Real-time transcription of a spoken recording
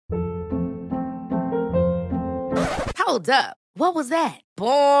Hold up. What was that?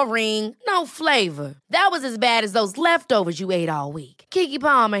 Boring. No flavor. That was as bad as those leftovers you ate all week. Keke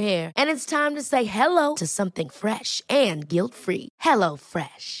Palmer here. And it's time to say hello to something fresh and guilt-free. Hello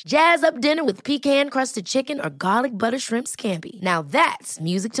Fresh. Jazz up dinner with pecan-crusted chicken or garlic butter shrimp scampi. Now that's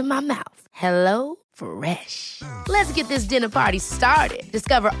music to my mouth. Hello Fresh. Let's get this dinner party started.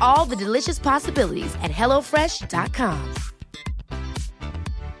 Discover all the delicious possibilities at hellofresh.com.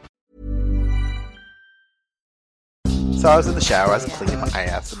 So I was in the shower, I was cleaning my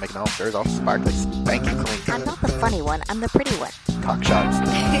ass and making all sure all sparkly, spanky clean. I'm not the funny one, I'm the pretty one. Cock shots.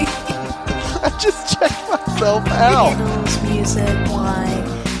 I just checked myself out. Candles, music, wine,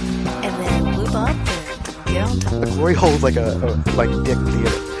 and then lube up and get on top. The glory hole's like a dick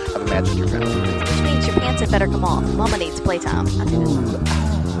theater. I've imagined your family. Which means your pants had better come off. Mama needs playtime.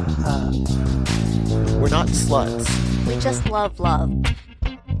 We're not sluts. We just love love.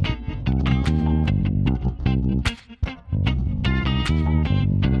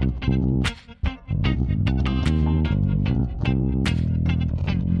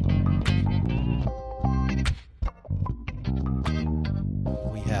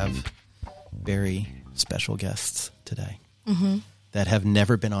 Very special guests today that have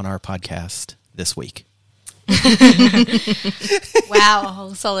never been on our podcast this week. Wow, a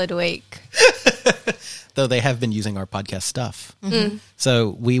whole solid week. Though they have been using our podcast stuff.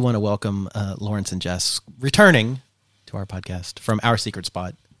 So we want to welcome Lawrence and Jess returning to our podcast from Our Secret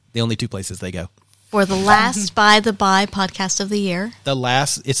Spot, the only two places they go. For the last By the By podcast of the year.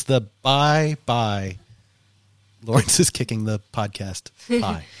 It's the bye. Lawrence is kicking the podcast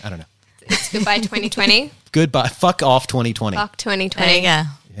bye. I don't know. It's goodbye 2020. Goodbye. Fuck off 2020. Fuck 2020. There you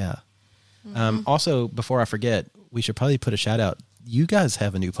go. Yeah. Also, before I forget, we should probably put a shout out. You guys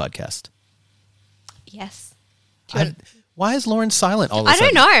have a new podcast. Yes. Why is Lawrence silent all of a I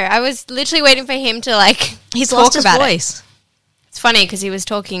sudden? don't know. I was literally waiting for him to He's talk lost his about voice. It. It's funny because he was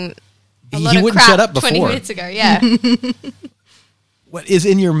talking a lot He of wouldn't crap shut up 20 before. minutes ago. Yeah. What is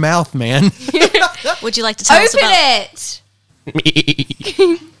in your mouth, man? Would you like to tell us Open about it.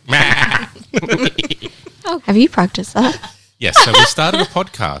 Oh, have you practiced that? Yes, so we started a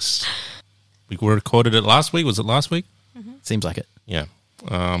podcast. We recorded it last week. Was it last week? Seems like it. Yeah.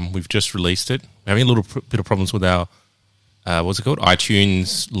 We've just released it. We're having a little bit of problems with our, what's it called?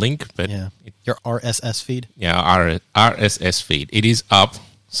 iTunes link. But Yeah. Your RSS feed. yeah, our RSS feed. It is up.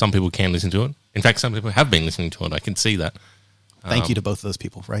 Some people can listen to it. In fact, some people have been listening to it. I can see that. Thank you to both of those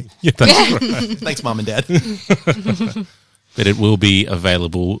people, right? Yeah, that's right. Thanks, Mom and Dad. But it will be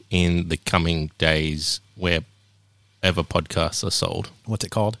available in the coming days wherever podcasts are sold. What's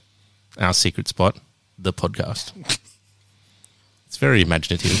it called? Our Secret Spot, the podcast. It's very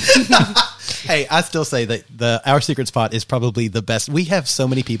imaginative. Hey, I still say that Our Secret Spot is probably the best. We have so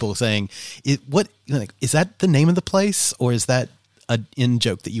many people saying, is that the name of the place, or is that an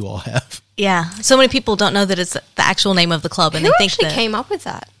in-joke that you all have? Yeah. So many people don't know that it's the actual name of the club, and Who they think actually that came up with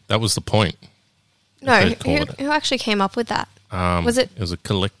that? That was the point. No, They called it. who actually came up with that? Was it? It was a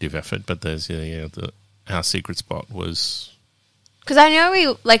collective effort, but there's Our Secret Spot was. Because I know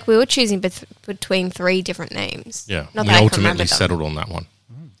we were choosing between three different names. Yeah, Not we that I can ultimately remember them. settled on that one.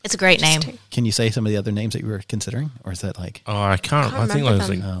 it's a great name. Can you say some of the other names that you were considering, or is that like? Oh, I can't. I think it remember was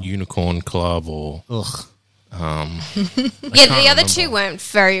like them. Unicorn Club or. Ugh. Yeah, the other two weren't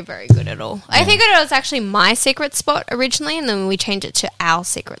very, very good at all. I think it was actually My Secret Spot originally, and then we changed it to Our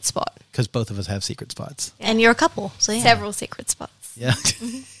Secret Spot. Because both of us have secret spots. And you're a couple, so yeah. Several secret spots. Yeah.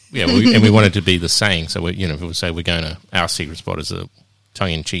 Yeah, and we wanted to be the saying. So we, if we say we're going to Our Secret Spot as a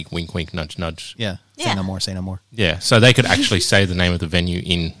tongue-in-cheek, wink, wink, nudge, nudge. Yeah. Say Yeah. no more. Say no more. Yeah, so they could actually say the name of the venue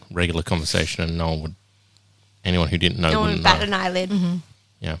in regular conversation, and anyone who didn't know No one wouldn't bat know. an eyelid.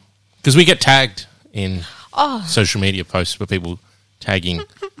 Yeah, because we get tagged in Oh, social media posts where people tagging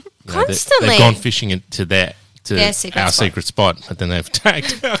Constantly. They've gone fishing to Their secret our spot. secret spot, but then they've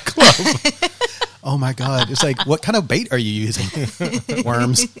tagged our club. Oh my God. It's like, what kind of bait are you using?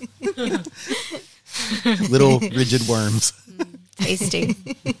 Worms. Little rigid worms. tasty.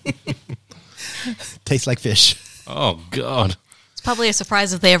 Taste like fish. Oh God! It's probably a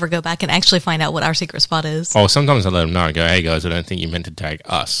surprise if they ever go back and actually find out what Our Secret Spot is. Oh, sometimes I let them know. I go, "Hey guys, I don't think you meant to tag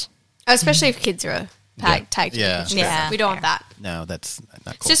us." Especially if kids are tagged. Yeah. Yeah. We don't want that. No, that's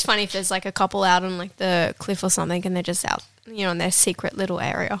not It's cool. just funny if there's like a couple out on like the cliff or something and they're just out, in their secret little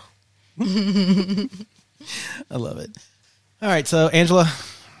area. I love it. All right. So, Angela,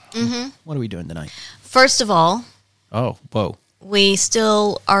 what are we doing tonight? First of all, Oh, whoa. we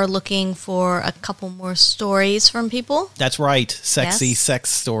still are looking for a couple more stories from people. That's right. Sexy Yes. sex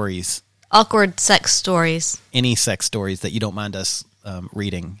stories. Awkward sex stories. Any sex stories that you don't mind us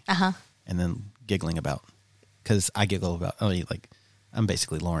reading Uh-huh. and then giggling about. because I giggle about. I mean, like I'm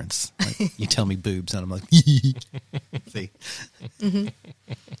basically Lawrence. Like, you tell me boobs, and I'm like, see.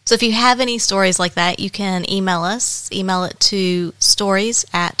 So if you have any stories like that, you can email us. Email it to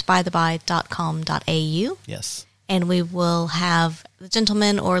stories@bytheby.com.au. Yes. And we will have the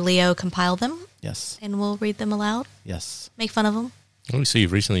gentleman or Leo compile them, Yes. and we'll read them aloud, Yes. make fun of them. Oh, so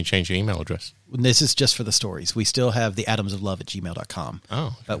you've recently changed your email address. This is just for the stories. We still have the atomsoflove@gmail.com.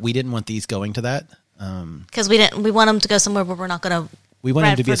 Oh. But we didn't want these going to that. Because we want them to go somewhere where we're not going to. We want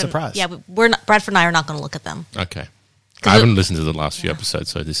them to be a surprise. Yeah, we're not. Bradford and I are not going to look at them. Okay. I haven't listened to the last few episodes,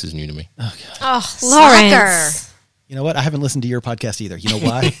 so this is new to me. Oh, Lawrence. Sucker. You know what? I haven't listened to your podcast either. You know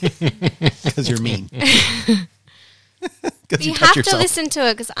why? Because you're mean. Because You have to listen to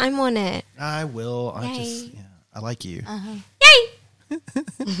it because I'm on it. I will. Yay. I like you. Yay!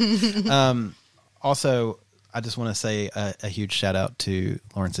 Also, I just want to say a huge shout out to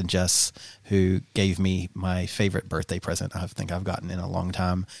Lawrence and Jess, who gave me my favorite birthday present I think I've gotten in a long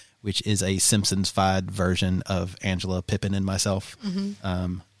time, which is a Simpsons-fied version of Angela, Pippin, and myself.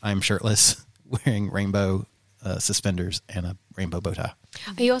 I'm shirtless, wearing rainbow suspenders and a rainbow bow tie.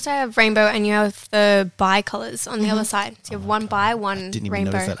 You also have rainbow and you have the bi-colours on the other side. So you have one bi, one Didn't even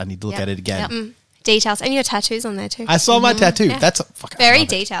rainbow. notice that. I need to look at it again. Details. And your tattoos on there too. I saw my tattoo. Yeah. That's fuck, I Very love it.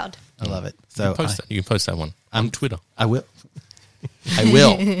 detailed. I love it. So You can post that one on Twitter. I will. I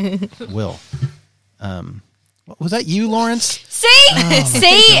will. I will. Was that you, Lawrence? See?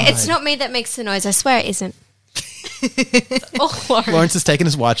 It's not me that makes the noise. I swear it isn't. Oh, Lawrence. Lawrence is taking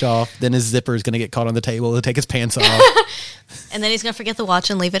his watch off. Then his zipper is going to get caught on the table. He'll take his pants off. And then he's going to forget the watch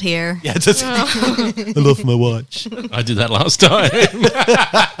and leave it here. Yeah, just, I love my watch. I did that last time.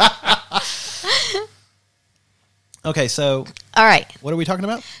 Okay, so All right. what are we talking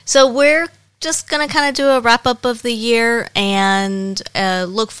about? So we're just going to kind of do a wrap up of the year and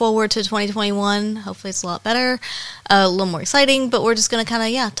look forward to 2021. Hopefully it's a lot better, a little more exciting, but we're just going to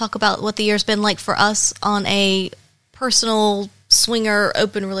kind of, talk about what the year's been like for us on a personal swinger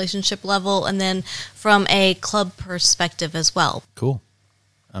open relationship level and then from a club perspective as well. Cool.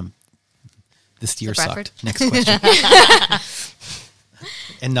 This year Bradford? sucked. Next question.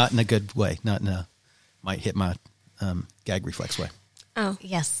 And not in a good way. Not in a might hit my gag reflex way. Oh.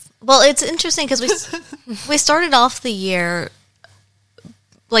 Yes. Well, it's interesting because we started off the year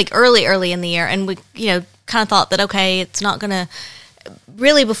like early in the year, and we kind of thought that okay, it's not going to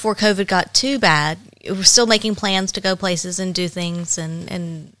really before COVID got too bad. We're still making plans to go places and do things, and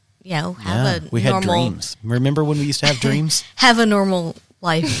have a we had normal dreams. Remember when we used to have dreams? have a normal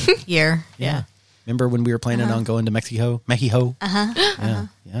life year. Yeah. Remember when we were planning on going to Mexico? Yeah.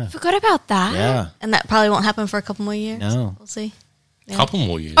 Forgot about that. Yeah. And that probably won't happen for a couple more years. No. We'll see. Couple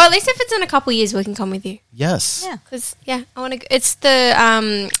more years. Or at least if it's in a couple years, we can come with you. Yes. Yeah. Because, I want to. It's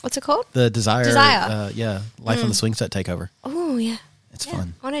the, what's it called? The Desire. Desire. Life on the Swing Set takeover. Oh, yeah. It's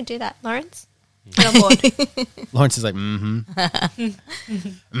fun. I want to do that. Lawrence? Get on board. Lawrence is like,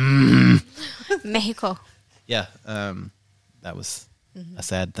 Mexico. Yeah. That was a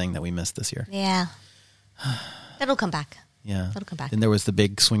sad thing that we missed this year. Yeah. That'll come back. Yeah. That'll come back. Then there was the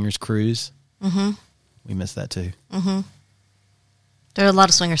big swingers cruise. Mm-hmm. We missed that too. There are a lot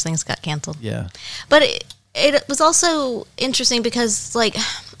of swingers things got canceled. Yeah. But it was also interesting because,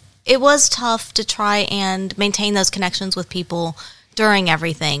 it was tough to try and maintain those connections with people during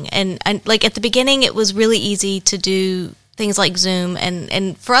everything. And at the beginning, it was really easy to do things like Zoom.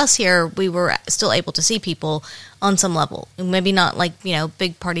 And for us here, we were still able to see people on some level. Maybe not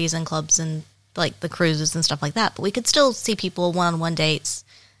big parties and clubs and the cruises and stuff like that. But we could still see people one-on-one dates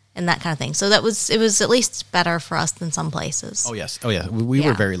and that kind of thing. So it was at least better for us than some places. Oh, yes. Oh, yeah. We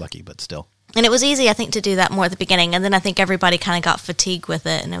were very lucky, but still. And it was easy, I think, to do that more at the beginning. And then I think everybody kind of got fatigued with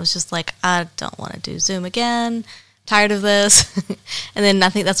it. And it was just like, I don't want to do Zoom again. Tired of this. And then I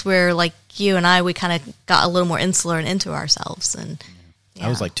think that's where, you and I, we kind of got a little more insular and into ourselves. And I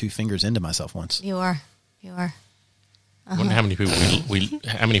was like 2 fingers into myself once. You are. I wonder how many people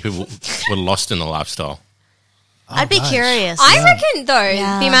how many people were lost in the lifestyle. I'd be curious. I reckon, though,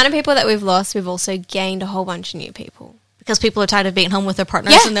 Yeah. the amount of people that we've lost, we've also gained a whole bunch of new people. Because people are tired of being home with their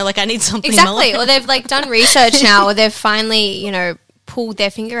partners Yeah. and they're like, I need something. Exactly. else. Or they've done research now, or they've finally, pulled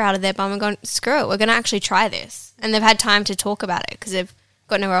their finger out of their bum and gone, screw it, we're going to actually try this. And they've had time to talk about it because they've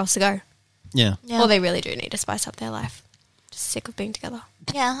got nowhere else to go. Yeah. Yeah. Or they really do need to spice up their life. Just sick of being together.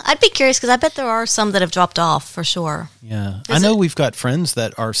 Yeah, I'd be curious because I bet there are some that have dropped off for sure. Yeah. I know we've got friends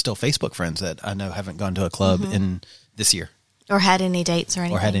that are still Facebook friends that I know haven't gone to a club in this year. Or had any dates or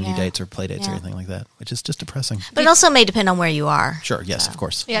anything. Or had any yeah. dates or play dates or Yeah. anything like that, which is just depressing. But it also may depend on where you are. Sure. Yes, of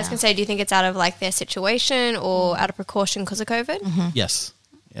course. Yeah, I was going to say, do you think it's out of their situation or out of precaution because of COVID? Yes.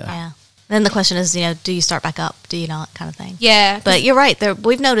 Yeah. Yeah. Then the question is, do you start back up? Do you not, kind of thing? Yeah. But you're right.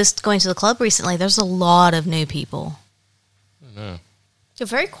 We've noticed going to the club recently, there's a lot of new people. You're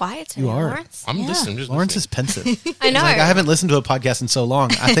very quiet today, You are. Lawrence. I'm listening. Just Lawrence listening. is pensive. I know. Like, I haven't listened to a podcast in so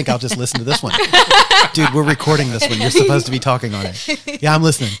long. I think I'll just listen to this one. Dude, we're recording this one. You're supposed to be talking on it. Yeah, I'm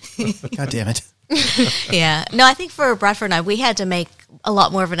listening. God damn it. Yeah. No, I think for Bradford and I, we had to make a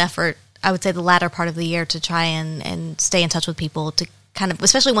lot more of an effort, I would say the latter part of the year, to try and stay in touch with people, to kind of,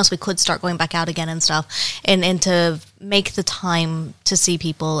 especially once we could start going back out again and stuff, and to make the time to see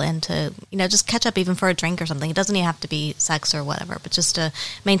people and to, just catch up even for a drink or something. It doesn't even have to be sex or whatever, but just to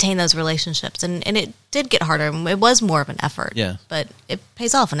maintain those relationships. And it did get harder. It was more of an effort. Yeah. But it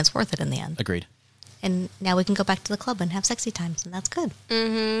pays off and it's worth it in the end. Agreed. And now we can go back to the club and have sexy times, and that's good.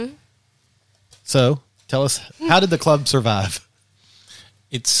 So, tell us, how did the club survive?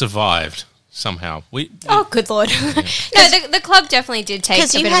 It survived somehow. Oh, good Lord. No, the club definitely did take a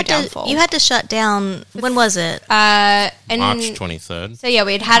Because bit of a downfall. you had to shut down, when was it? and March 23rd. So, yeah,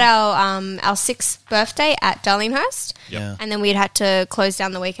 we'd had our 6th birthday at Darlinghurst. Yeah. And then we'd had to close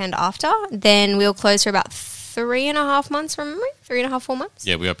down the weekend after. Then we were closed for about 3.5 months from memory. 3.5, 4 months?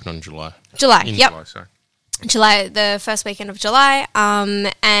 Yeah, we opened on July. July, In yep. July, sorry. July, the first weekend of July,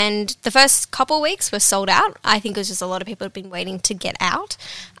 and the first couple of weeks were sold out. I think it was just a lot of people had been waiting to get out,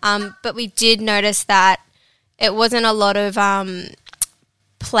 but we did notice that it wasn't a lot of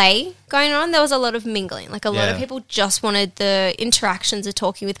play going on. There was a lot of mingling. Like a lot of people just wanted the interactions of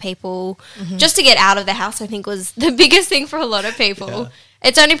talking with people, just to get out of the house. I think was the biggest thing for a lot of people. Yeah.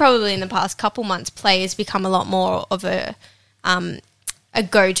 It's only probably in the past couple months play has become a lot more of a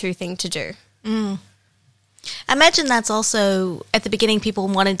go-to thing to do. I imagine that's also, at the beginning, people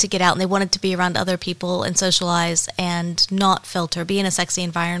wanted to get out and they wanted to be around other people and socialize and not filter, be in a sexy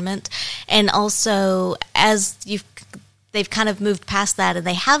environment. And also, as they've kind of moved past that and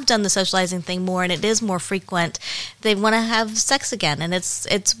they have done the socializing thing more and it is more frequent, they want to have sex again.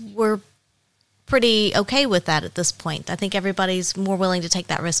 And we're pretty okay with that at this point. I think everybody's more willing to take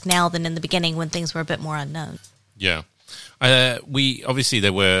that risk now than in the beginning when things were a bit more unknown. Yeah. We obviously,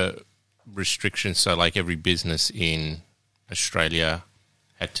 there were restrictions, so like every business in Australia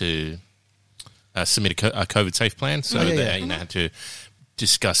had to submit a COVID safe plan, so they had to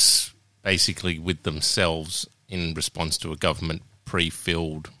discuss basically with themselves in response to a government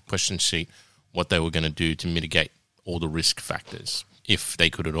pre-filled question sheet what they were going to do to mitigate all the risk factors if they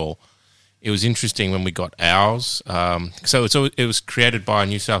could at all. It was interesting when we got ours. So it was created by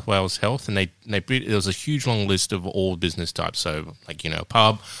New South Wales Health, and there was a huge long list of all business types. So like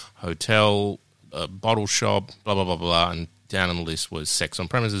pub, hotel, bottle shop, blah blah blah blah, and down on the list was sex on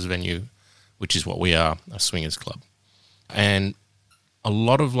premises venue, which is what we are, a swingers club. And a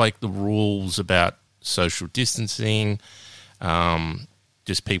lot of like the rules about social distancing,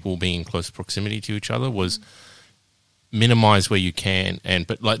 just people being in close proximity to each other was minimize where you can,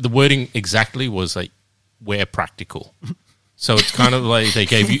 but like the wording exactly was like where practical. So it's kind of like they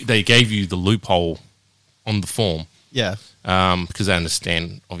gave you the loophole on the form, because they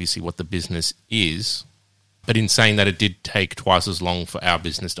understand obviously what the business is. But in saying that, it did take twice as long for our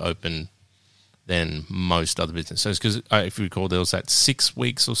business to open than most other businesses. Because if you recall, there was that 6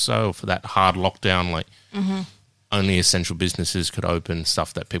 weeks or so for that hard lockdown, like only essential businesses could open,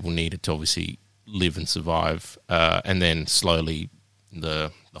 stuff that people needed to obviously live and survive, and then slowly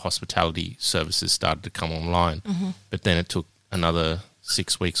the hospitality services started to come online. But then it took another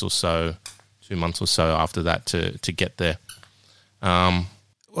 6 weeks or so, 2 months or so after that to get there.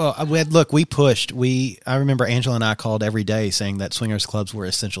 Well, we pushed. I remember Angela and I called every day saying that swingers clubs were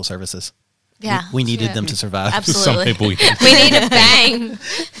essential services. Yeah. We needed them to survive. Absolutely. Some people, We need a bang.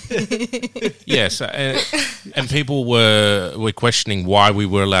 yes, and people were questioning why we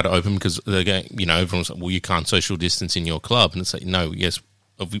were allowed to open, because they're going, everyone's like, well, you can't social distance in your club, and it's like, no, yes,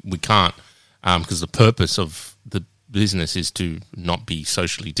 we can't, because the purpose of the business is to not be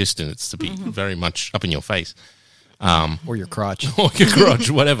socially distant. It's to be very much up in your face. Or your crotch. Or your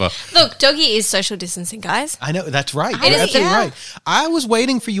garage, whatever. Look, doggy is social distancing, guys. I know, that's right. It You're is, absolutely yeah. right. I was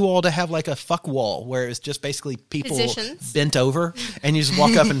waiting for you all to have like a fuck wall where it's just basically people Positions. bent over and you just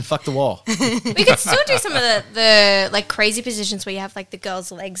walk up and fuck the wall. We could still do some of the like crazy positions where you have like the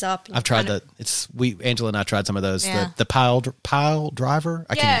girl's legs up. And I've tried that. Angela and I tried some of those. Yeah. The pile driver.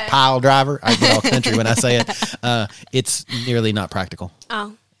 I Yeah. can pile driver. I get all country when I say it. It's nearly not practical.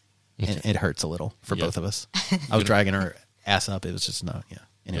 Oh, And it hurts a little for Yeah. both of us. I was dragging her ass up. It was just not,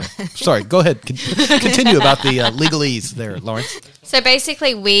 Anyway, sorry. Go ahead. Continue about the legalese there, Lawrence. so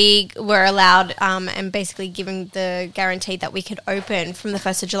basically we were allowed and basically given the guarantee that we could open from the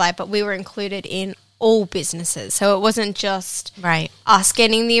 1st of July, but we were included in all businesses. So it wasn't just Right. us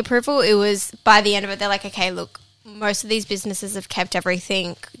getting the approval. It was by the end of it, they're like, okay, look, most of these businesses have kept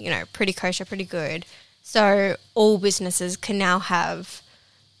everything, pretty kosher, pretty good. So all businesses can now have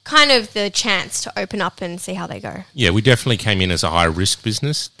kind of the chance to open up and see how they go. Yeah, we definitely came in as a high-risk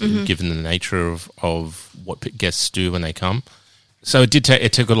business, given the nature of what guests do when they come. So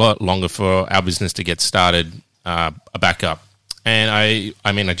it took a lot longer for our business to get started back up. And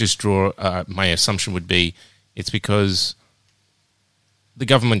I just draw, my assumption would be it's because the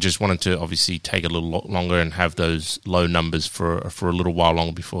government just wanted to obviously take a little longer and have those low numbers for a little while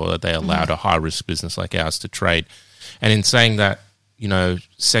longer before they allowed a high-risk business like ours to trade. And in saying that,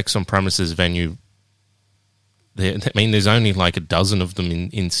 sex on premises venue, there's only like a dozen of them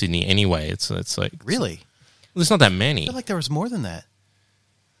in Sydney anyway. It's like... Really? There's not that many. I feel like there was more than that.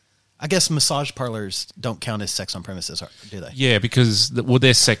 I guess massage parlors don't count as sex on premises, do they? Yeah, because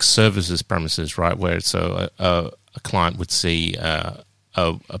they're sex services premises, right? Where it's a client would see a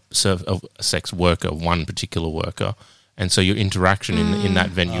sex worker, one particular worker, and so your interaction in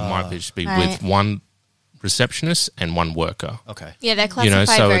that venue might just be with one receptionist and one worker. Okay. Yeah, they're classified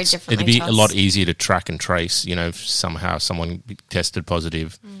so very differently. it'd be to a us. lot easier to track and trace. If somehow someone tested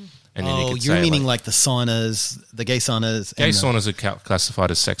positive, and then you could you're say, meaning like the saunas, the gay saunas. gay and saunas are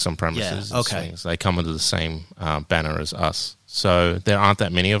classified as sex on premises. Yeah, okay. Things. They come under the same banner as us. So there aren't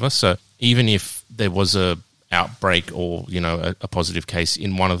that many of us. So even if there was a outbreak or, a positive case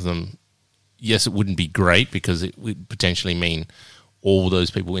in one of them, yes, it wouldn't be great because it would potentially mean all those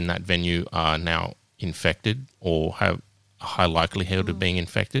people in that venue are now infected or have a high likelihood of being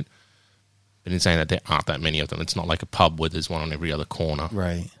infected. But in saying that, there aren't that many of them. It's not like a pub where there's one on every other corner.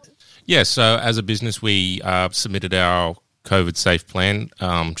 Right. Yeah, so as a business, we submitted our COVID safe plan,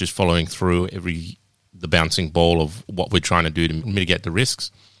 just following through the bouncing ball of what we're trying to do to mitigate the risks.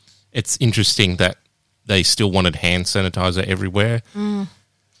 It's interesting that they still wanted hand sanitizer everywhere. And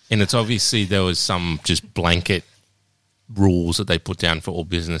it's obviously there was some just blanket rules that they put down for all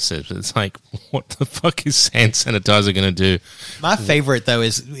businesses. It's like, what the fuck is hand sanitizer going to do? My favorite, though,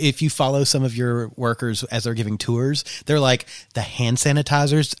 is if you follow some of your workers as they're giving tours, they're like, the hand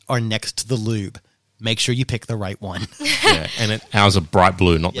sanitizers are next to the lube. Make sure you pick the right one. Yeah, and ours are bright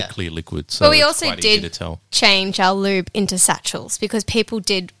blue, not Yeah. the clear liquid. So But we it's also quite easy to did tell. change our lube into satchels because people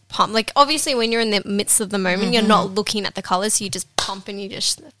did pump. Like, obviously, when you're in the midst of the moment, you're not looking at the colours, so you just pump and you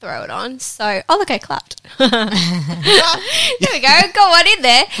just throw it on. So, oh, look, I clapped. There we go. Go on in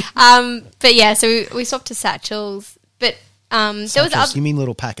there. But yeah, so we swapped to satchels. But there was Satchels, other you mean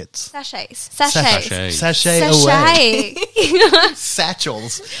little packets? sachets. Sachets. Sachet away. Sachet.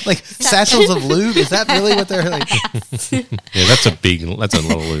 Satchels. Like satchels of lube? Is that really what they're like? Yeah, that's a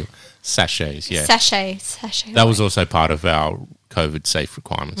lot of lube. Sachets, yeah. Sachet. That was also part of our COVID safe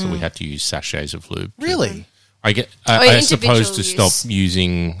requirements, so we had to use sachets of lube. Really? I suppose to individual stop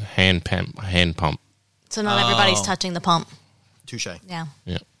using hand pump. So not everybody's touching the pump. Touche. Yeah.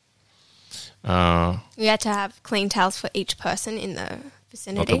 Yeah. We had to have clean towels for each person in the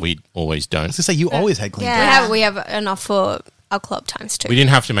vicinity. Not that we always I don't. was going to say, you always had clean Yeah. hands. We have enough for our club times too. We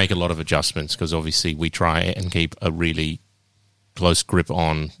didn't have to make a lot of adjustments because obviously we try and keep a really close grip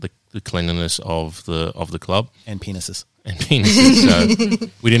on the cleanliness of the club And penises. and penises. So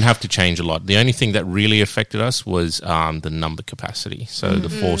we didn't have to change a lot. The only thing that really affected us was the number capacity. So the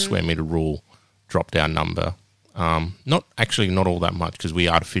 4 square meter rule dropped our number. Not all that much because we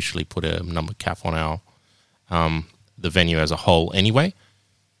artificially put a number cap on our the venue as a whole anyway.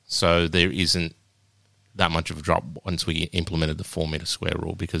 So there isn't that much of a drop once we implemented the 4 meter square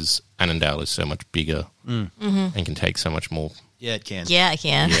rule because Annandale is so much bigger and can take so much more. Yeah, it can. Yeah, I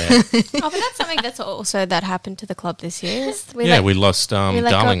can. Yeah, Oh, but that's something that's also that happened to the club this year. we lost we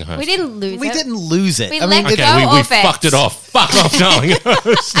let go- Darlinghurst. We didn't lose We it. didn't lose it. We I let mean, go. Okay, we of it. fucked it off. Fuck off,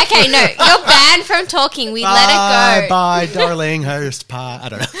 Darlinghurst. Okay, no, you're banned from talking. We let it go. Bye, Darlinghurst pie. I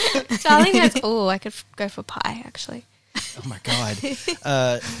don't know. Darling has. Oh, I could go for pie actually. Oh, my God.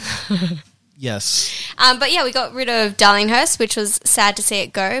 Yes. But yeah, we got rid of Darlinghurst, which was sad to see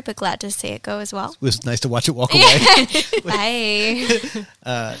it go, but glad to see it go as well. It was nice to watch it walk away. Hey.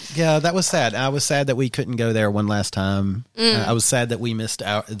 Yeah, that was sad. I was sad that we couldn't go there one last time. I was sad that we missed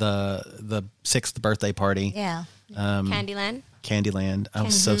the 6th birthday party. Yeah. Candyland. Candyland. I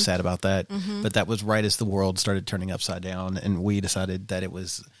was so sad about that. But that was right as the world started turning upside down, and we decided that it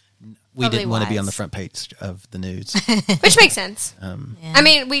was. We Probably didn't want to be wise. on the front page of the news. Which makes sense. I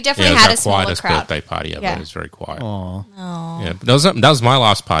mean, we Yeah, definitely it was had our a smaller quietest crowd. birthday party ever. Yeah. It was very quiet. Aw. Yeah, but that was my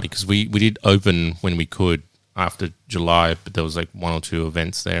last party because we did open when we could after July, but there was like 1 or 2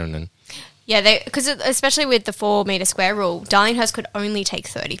 events there, and then Yeah, because especially with the 4 meter square rule, Darlinghurst could only take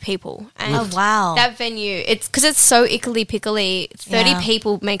 30 people. And Oh, wow. that venue, it's because it's so ickly pickly. 30 Yeah.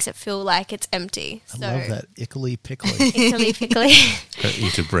 people makes it feel like it's empty. So I love that ickly pickly. ickly pickly.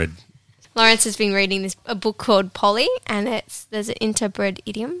 Interbred. Lawrence has been reading a book called Polly, and there's an interbred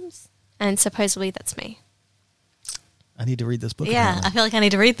idioms, and supposedly that's me. I need to read this book. Yeah, apparently. I feel like I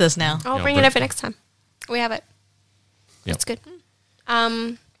need to read this now. I'll Yeah, bring I'll it bring over it. next time. We have it. Yep. That's good.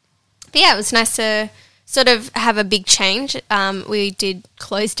 But yeah, it was nice to sort of have a big change. We did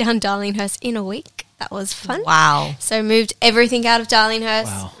close down Darlinghurst in a week. That was fun. Wow. So moved everything out of Darlinghurst,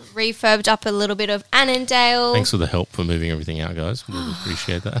 Wow. refurbed up a little bit of Annandale. Thanks for the help for moving everything out, guys. Really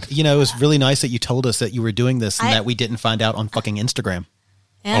appreciate that. You know, it was really nice that you told us that you were doing this and I- that we didn't find out on fucking Instagram.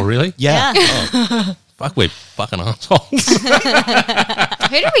 Yeah. Oh, really? Yeah. Fuck, we're fucking assholes. Who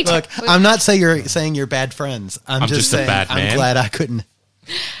did we Look, take? I'm not saying you're bad friends. I'm just just a saying bad I'm man. glad I couldn't.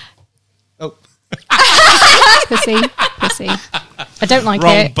 Oh, Pussy. I don't like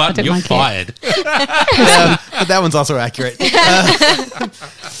Wrong it. I button. don't You're like fired. but that one's also accurate. I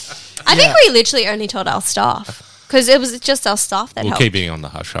think we literally only told our staff because it was just our staff that We'll helped. keep it on the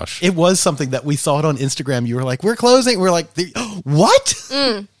hush hush. It was something that we saw it on Instagram. You were like, "We're closing." We're like, "What?"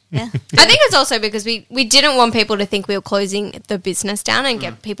 Yeah. I think it's also because we didn't want people to think we were closing the business down and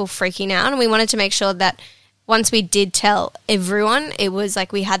get people freaking out. And we wanted to make sure that once we did tell everyone, it was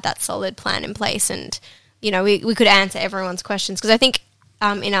like we had that solid plan in place and, you know, we could answer everyone's questions. Because I think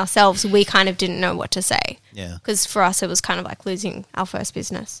in ourselves, we kind of didn't know what to say. Yeah. Because for us, it was kind of like losing our first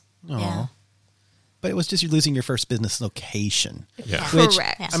business. Yeah. But it was just you losing your first business location. Yeah. Which,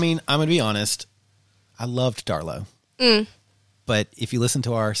 Correct. I mean, I'm going to be honest. I loved Darlow. But if you listen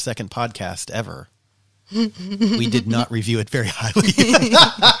to our second podcast ever, we did not review it very highly.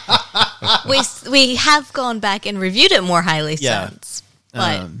 We have gone back and reviewed it more highly Yeah. since.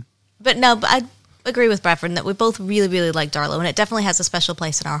 But no, but I agree with Bradford that we both really, really like Darlow, and it definitely has a special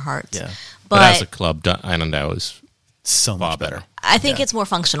place in our hearts. Yeah. But as a club, Annandale is So far much better. better. I think it's more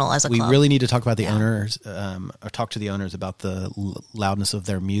functional as a We club. really need to talk about the owners, or talk to the owners about the loudness of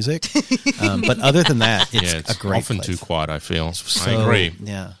their music. But other than that, it's Yeah, it's a great often place. too quiet, I feel. I So, agree.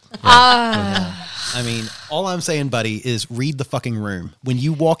 Yeah. Yeah. I mean, all I'm saying, buddy, is read the fucking room. When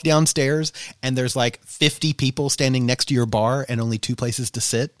you walk downstairs and there's like 50 people standing next to your bar and only 2 places to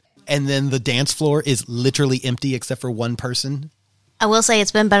sit, and then the dance floor is literally empty except for one person. I will say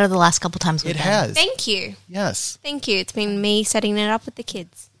it's been better the last couple times we've It been. has. Thank you. Yes. Thank you. It's been me setting it up with the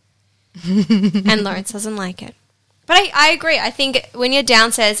kids. And Lawrence doesn't like it. But I agree. I think when you're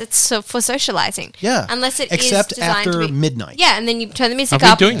downstairs, it's for socializing. Yeah. Unless it is Except designed after to be, midnight. Yeah, and then you turn the music I've been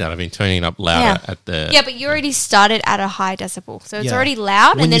up. doing that. I've been turning it up louder Yeah. at the... Yeah, but you already started at a high decibel. So it's Yeah. already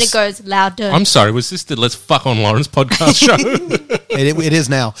loud, When and then you it goes louder. I'm sorry, was this the Let's Fuck on Lawrence podcast show? It is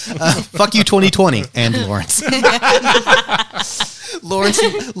now. Fuck you, 2020, and Lawrence.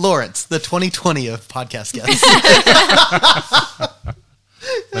 Lawrence, the 2020 of podcast guests.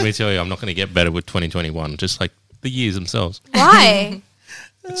 Let me tell you, I'm not going to get better with 2021, just like the years themselves. Why?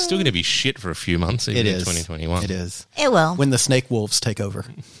 It's still going to be shit for a few months, even It in is. 2021. It is. It will. When the snake wolves take over.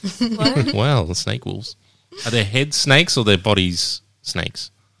 Well, the snake wolves. Are their heads snakes or their bodies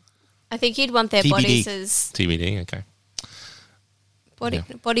snakes? I think you'd want their TBD. bodies as TBD, okay.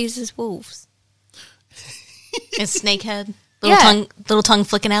 bodies as wolves. It's snakehead. Yeah. Little tongue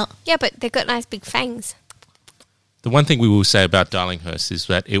flicking out. Yeah, but they've got nice big fangs. The one thing we will say about Darlinghurst is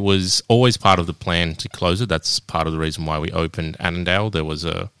that it was always part of the plan to close it. That's part of the reason why we opened Annandale. There was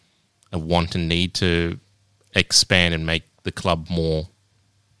a want and need to expand and make the club more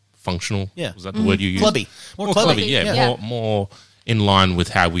functional. Yeah. Was that the word you used? Clubby. More clubby. Yeah, Yeah. More in line with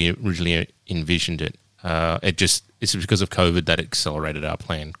how we originally envisioned it. It's because of COVID that accelerated our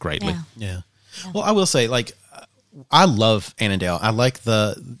plan greatly. Yeah. Yeah. Well, I will say, like, I love Annandale. I like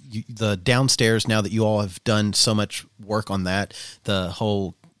the downstairs now that you all have done so much work on that. The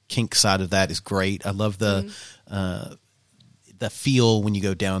whole kink side of that is great. I love the feel when you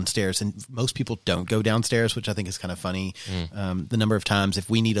go downstairs, and most people don't go downstairs, which I think is kind of funny. The number of times if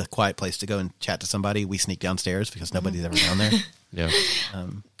we need a quiet place to go and chat to somebody, we sneak downstairs because nobody's ever down there. Yeah.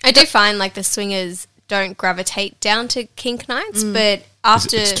 I do find like the swingers don't gravitate down to kink nights, but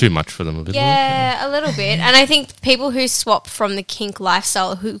after It's too much for them a bit. yeah, a little bit. And I think people who swap from the kink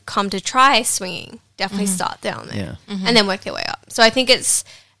lifestyle who come to try swinging definitely start down there and then work their way up. So I think it's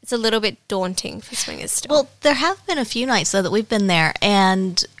a little bit daunting for swingers still. Well, there have been a few nights, though, that we've been there,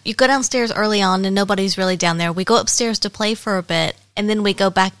 and you go downstairs early on, and nobody's really down there. We go upstairs to play for a bit, and then we go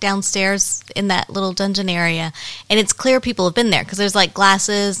back downstairs in that little dungeon area, and it's clear people have been there, because there's, like,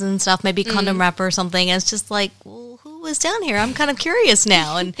 glasses and stuff, maybe condom wrapper or something, and it's just like, well, who who is down here? I'm kind of curious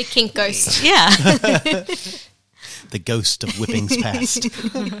now. And The kink ghost. yeah, The ghost of whippings past.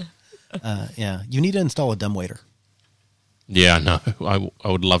 Yeah, you need to install a dumbwaiter. Yeah, I know. I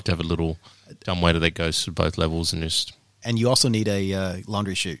would love to have a little dumbwaiter that goes to both levels and just... And you also need a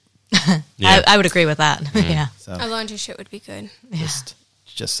laundry chute. Yeah. I would agree with that. Yeah, So A laundry chute would be good.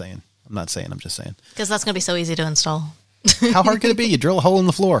 just saying. I'm not saying, I'm just saying. because that's going to be so easy to install. How hard could it be? You drill a hole in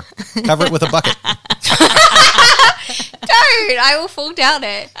the floor, cover it with a bucket. Dude, I will fall down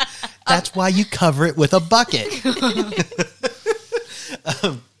it. That's why you cover it with a bucket.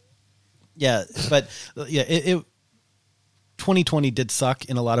 Yeah, but it 2020 did suck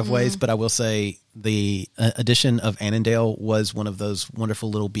in a lot of ways, but I will say the addition of Annandale was one of those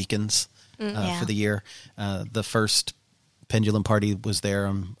wonderful little beacons Yeah. for the year. The first pendulum party was there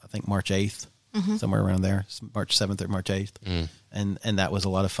on, I think, March 8th, somewhere around there, March 7th or March 8th. And that was a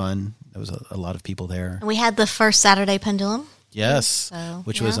lot of fun. There was a lot of people there. And we had the first Saturday pendulum. Yes, So,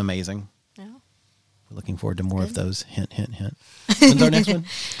 which was yeah. amazing. Yeah. We're looking forward to more of those. Hint, hint, hint. When's our next one?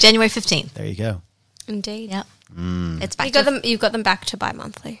 January 15th. There you go. Indeed. Yep. It's back You got to them. You've got them back to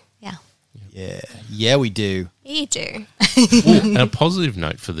bi-monthly. Yeah. Yeah, we do. You do. And a positive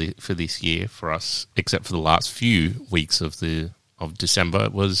note for this year for us, except for the last few weeks of December,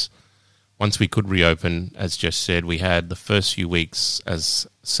 was once we could reopen, as Jess said, we had the first few weeks as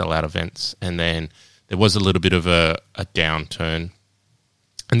sellout events, and then there was a little bit of a downturn.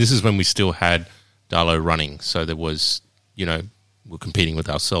 And this is when we still had Darlow running, so there was, we're competing with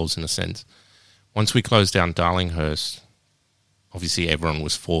ourselves in a sense. Once we closed down Darlinghurst, obviously everyone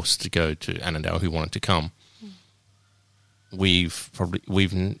was forced to go to Annandale who wanted to come. We've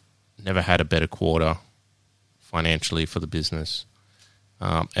never had a better quarter financially for the business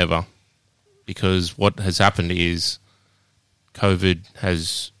ever, because what has happened is COVID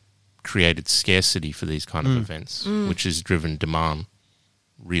has created scarcity for these kind of events, which has driven demand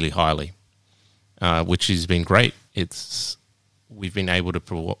really highly, which has been great. We've been able to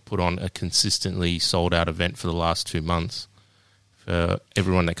put on a consistently sold out event for the last 2 months for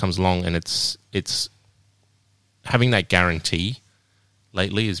everyone that comes along, and it's having that guarantee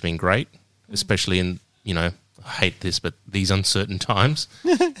lately has been great, especially in, I hate this, but these uncertain times.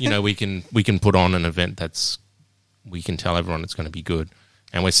 We can put on an event we can tell everyone it's going to be good,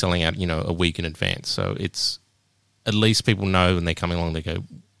 and we're selling out a week in advance, so it's at least people know when they're coming along, they go,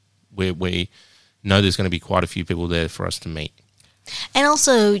 we know there's going to be quite a few people there for us to meet. And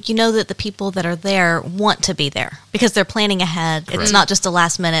also, that the people that are there want to be there because they're planning ahead. Correct. It's not just a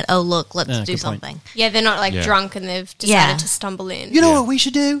last minute, oh, look, let's do good point. something. Yeah, they're not Yeah. drunk and they've decided Yeah. to stumble in. You know what we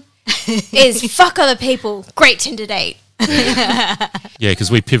should do? Is fuck other people. Great Tinder date. Yeah, because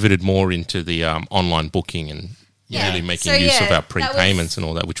we pivoted more into the online booking and Yeah. really making So, use of yeah, our that was- prepayments and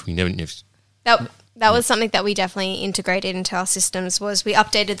all that, which we never knew. That was something that we definitely integrated into our systems. Was we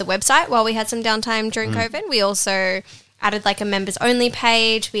updated the website while we had some downtime during COVID. We also added a members only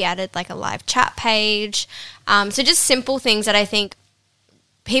page. We added a live chat page. So just simple things that I think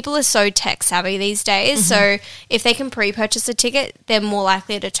people are so tech savvy these days. So if they can pre-purchase a ticket, they're more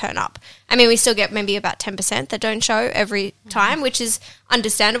likely to turn up. I mean, we still get maybe about 10% that don't show every time, which is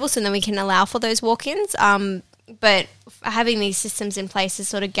understandable. So then we can allow for those walk-ins. But having these systems in place has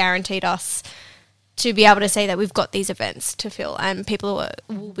sort of guaranteed us to be able to say that we've got these events to fill and people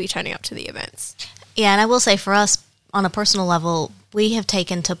will be turning up to the events. Yeah, and I will say for us, on a personal level, we have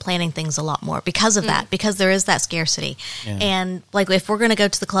taken to planning things a lot more because of that, because there is that scarcity. Yeah. And if we're going to go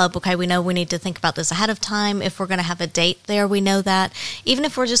to the club, okay, we know we need to think about this ahead of time. If we're going to have a date there, we know that. Even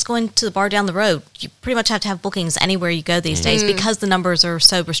if we're just going to the bar down the road, you pretty much have to have bookings anywhere you go these days because the numbers are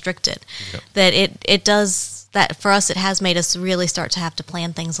so restricted that it does that for us. It has made us really start to have to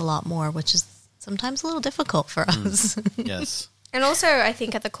plan things a lot more, which is sometimes a little difficult for us. Yes. And also, I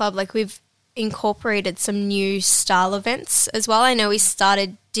think at the club, we've incorporated some new style events as well. I know we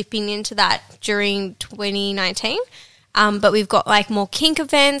started dipping into that during 2019, but we've got more kink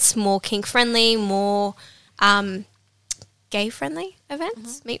events, more kink friendly, more gay friendly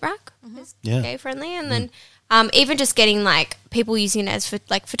events. Meat Rack is Yeah. gay friendly, and then even just getting people using it as for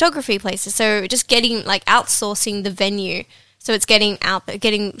photography places. So just getting outsourcing the venue. So it's getting out there,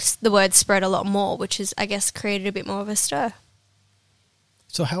 getting the word spread a lot more, which has, I guess, created a bit more of a stir.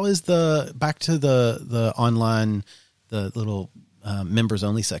 So how is back to the online, the little members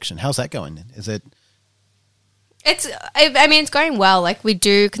only section? How's that going? Is it? It's going well. We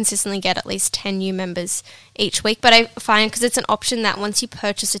do consistently get at least 10 new members each week, but I find because it's an option that once you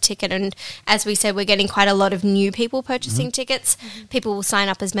purchase a ticket, and as we said, we're getting quite a lot of new people purchasing tickets, people will sign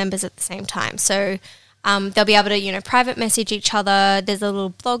up as members at the same time. So They'll be able to, private message each other. There's a little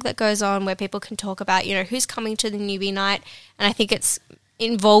blog that goes on where people can talk about, who's coming to the newbie night. And I think it's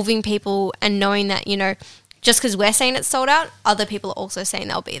involving people and knowing that, just because we're saying it's sold out, other people are also saying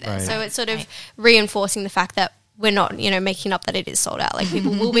they'll be there. Right. So it's sort of reinforcing the fact that we're not, making up that it is sold out. Like,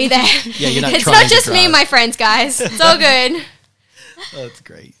 people will be there. Yeah, you're not It's trying not to just me drive. and my friends, guys. It's all good. That's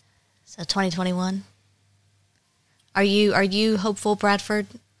great. So 2021. Are you hopeful, Bradford,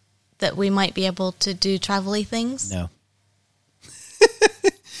 that we might be able to do travel-y things? No.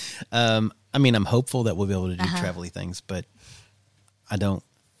 I mean, I'm hopeful that we'll be able to do travel-y things, but I don't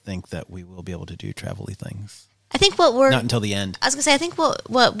think that we will be able to do travel-y things. I think what we're Not until the end. I was gonna say, I think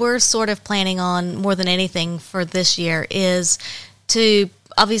what we're sort of planning on more than anything for this year is to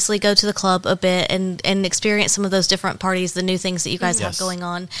obviously go to the club a bit and experience some of those different parties, the new things that you guys have Yes. going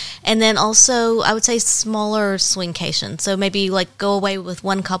on. And then also, I would say smaller swingcation. So maybe like go away with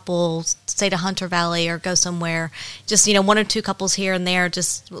one couple, say to Hunter Valley or go somewhere, just, one or two couples here and there,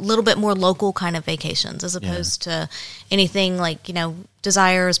 just a little bit more local kind of vacations as opposed to anything like,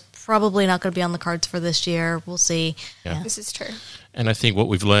 Desire is probably not going to be on the cards for this year. We'll see. Yeah. This is true. And I think what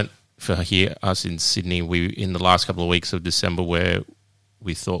we've learnt for here, us in Sydney, we in the last couple of weeks of December where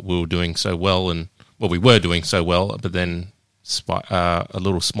we thought we were doing so well, we were doing so well, but then a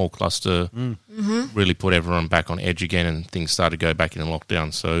little small cluster really put everyone back on edge again, and things started to go back into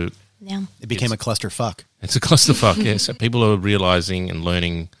lockdown. So Yeah. It became a clusterfuck. it's a clusterfuck. Yeah, so people are realizing and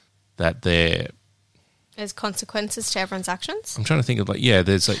learning that There's consequences to everyone's actions. I'm trying to think of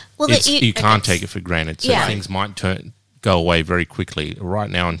there's Well, that you can't take it for granted. So Yeah. things might go away very quickly.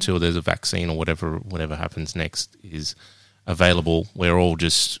 Right now, until there's a vaccine or whatever happens next is available, we're all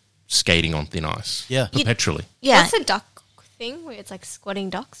just skating on thin ice. Yeah. Perpetually. Yeah. What's the duck thing where it's like squatting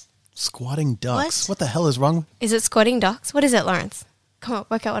ducks? Squatting ducks. What? What the hell is wrong? Is it squatting ducks? What is it, Lawrence? Come on,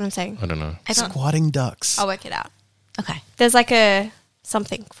 work out what I'm saying. I don't know. Squatting ducks. I'll work it out. Okay. There's like a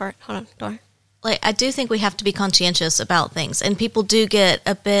something for it. Hold on, Dora. Like, I do think we have to be conscientious about things, and people do get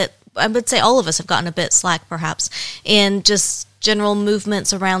a bit, I would say all of us have gotten a bit slack perhaps in just general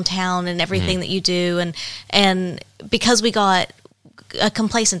movements around town and everything that you do. And because we got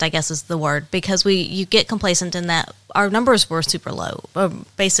complacent, I guess is the word, because you get complacent in that our numbers were super low,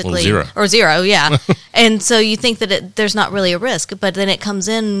 basically. Or zero, yeah. And so you think that there's not really a risk, but then it comes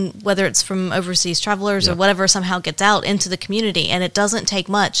in, whether it's from overseas travelers or whatever, somehow gets out into the community, and it doesn't take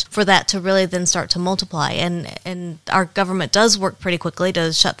much for that to really then start to multiply. And our government does work pretty quickly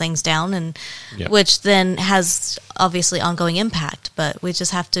to shut things down, and which then has obviously ongoing impact, but we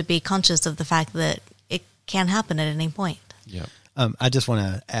just have to be conscious of the fact that it can happen at any point. Yeah. I just want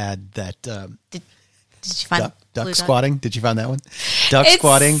to add that Did you find duck blue squatting. Did you find that one? Duck It's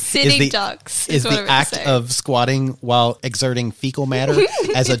squatting sitting ducks, is is what the I meant act to say. of squatting while exerting fecal matter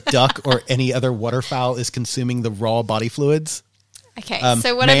as a duck or any other waterfowl is consuming the raw body fluids. Okay,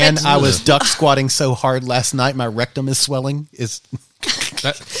 so what I Man, meant I was duck squatting so hard last night, my rectum is swelling. Is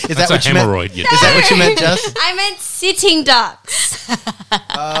That's that a what you meant? hemorrhoid. You that what you meant, Jess? I meant sitting ducks.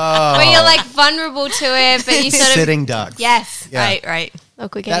 Where you're like vulnerable to it, but you sort of Sitting ducks. yes. Yeah. Right.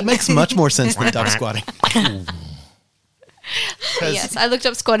 Look, we're That getting makes much more sense than duck squatting. yes. I looked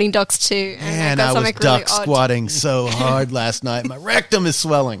up squatting ducks too, and Man, I I got was something duck really odd. squatting so hard last night. My rectum is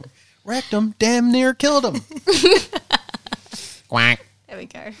swelling. Rectum damn near killed him. Quack. There we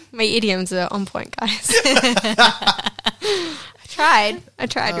go. My idioms are on point, guys. I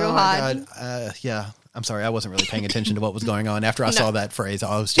tried real hard. God. Yeah. I'm sorry. I wasn't really paying attention to what was going on after I saw that phrase.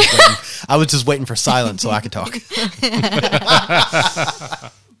 I was just waiting for silence so I could talk.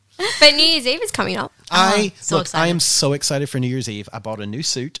 But New Year's Eve is coming up. So I excited. am so excited for New Year's Eve. I bought a new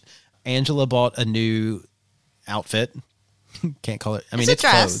suit. Angela bought a new outfit. Can't call it. I mean, it's a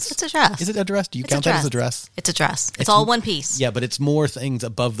dress. clothes. It's a dress. Is it a dress? Do you It's a count that as a dress. dress? It's a dress. It's all one piece. Yeah, but it's more things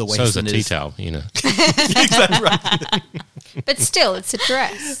above the waist So is a than it tea is. towel, you know. Exactly right. But still, it's a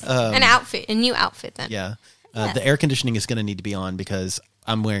dress. An outfit. A new outfit then. Yeah. The air conditioning is going to need to be on because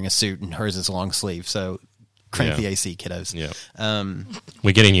I'm wearing a suit and hers is long sleeve. So crank Yeah. the AC, kiddos. Yeah.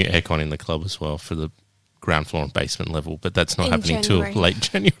 We're getting new aircon in the club as well for the ground floor and basement level, but that's not In happening January. till late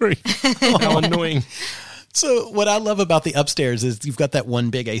January. How annoying. So what I love about the upstairs is you've got that one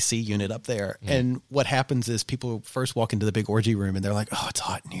big AC unit up there. And what happens is people first walk into the big orgy room and they're like, oh, it's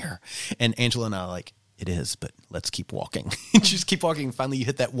hot in here. And Angela and I are like, it is, but let's keep walking. And you just keep walking. And finally you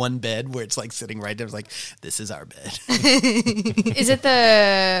hit that one bed where it's like sitting right there. It's like, this is our bed. Is it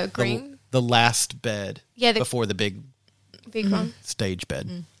the green? The last bed Yeah, before the big Big one? stage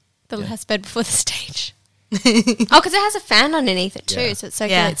bed. The last bed before the stage. Oh, because it has a fan underneath it too, Yeah. so it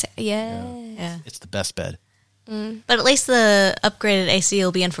circulates. Yeah. Yeah. It's the best bed. But at least the upgraded AC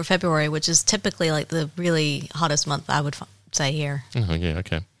will be in for February, which is typically like the really hottest month, I would say here. Oh, yeah,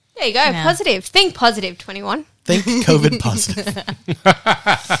 okay. There you go. Yeah. Positive. Think positive, 21. Think COVID positive.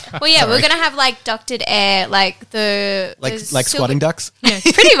 Well, yeah, we're going to have like ducted air, like the... like the squatting ducks? Yeah,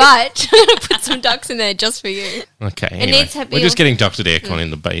 pretty much. Put some ducks in there just for you. Okay, anyway. needs to be We're just getting ducted aircon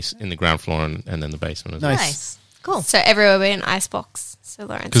in the base, in the ground floor and then the basement as well. Nice. Cool. So everywhere we're in icebox. So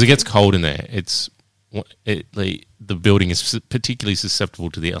Lawrence. Because it gets cold in there. The building is particularly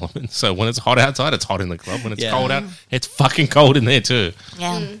susceptible to the elements. So when it's hot outside, it's hot in the club. When it's cold out, it's fucking cold in there too.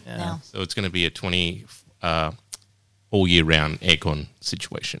 Yeah. So it's going to be a 20 all year round aircon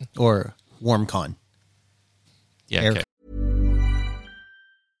situation. Or warm con. Yeah. Air- Okay.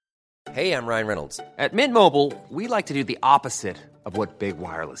 Hey, I'm Ryan Reynolds. At Mint Mobile, we like to do the opposite of what Big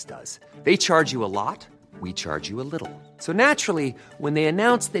Wireless does. They charge you a lot, we charge you a little. So naturally, when they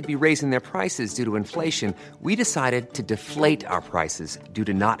announced they'd be raising their prices due to inflation, we decided to deflate our prices due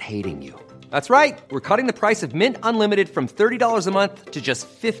to not hating you. That's right. We're cutting the price of Mint Unlimited from $30 a month to just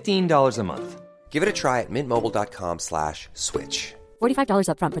 $15 a month. Give it a try at mintmobile.com/switch. $45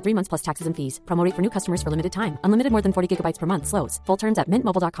 up front for 3 months plus taxes and fees. Promo rate for new customers for limited time. Unlimited more than 40 gigabytes per month. Slows full terms at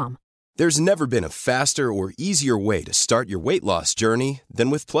mintmobile.com. There's never been a faster or easier way to start your weight loss journey than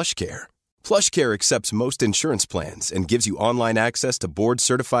with PlushCare. PlushCare accepts most insurance plans and gives you online access to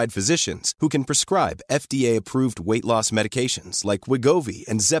board-certified physicians who can prescribe FDA-approved weight loss medications like Wegovy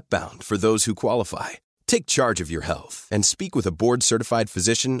and Zepbound for those who qualify. Take charge of your health and speak with a board-certified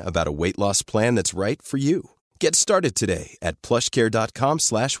physician about a weight loss plan that's right for you. Get started today at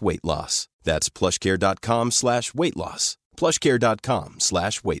plushcare.com/weight loss. That's plushcare.com/weight loss.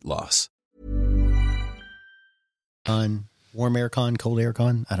 plushcare.com/weight loss. Warm air con, cold air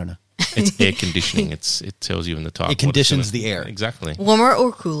con? I don't know. It's air conditioning. It tells you in the top. It conditions the air. Exactly. Warmer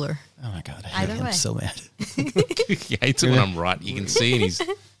or cooler? Oh my God. I hate Either him way. so mad. He hates it when I'm right. You can see and he's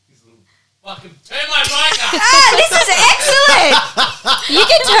fucking turn my mic up. This is excellent. You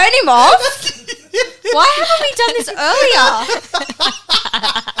can turn him off. Why haven't we done this earlier?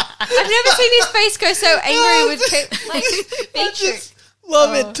 I've never seen his face go so angry with beetroot.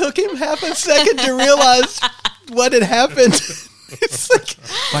 Love it. Took him half a second to realize what had happened. It's like,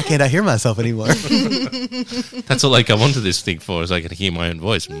 why can't I hear myself anymore? That's all I come onto this thing for, is I can hear my own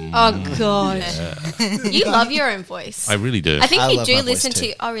voice. Oh, God. You love your own voice. I really do. I think I you love do my voice listen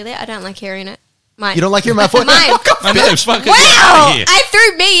too. to... Oh, really? I don't like hearing it. Mine. You don't like hearing my voice? Mine. I know, fucking Wow! get out of here. I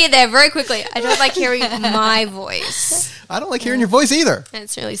threw me in there very quickly. I don't like hearing my voice. I don't like hearing your voice either. And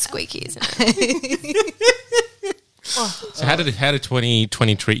it's really squeaky, isn't it? So how did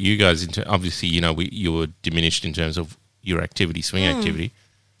 2020 treat you guys? Obviously, you were diminished in terms of your activity, swing activity.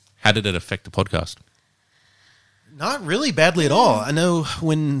 How did it affect the podcast? Not really badly at all. I know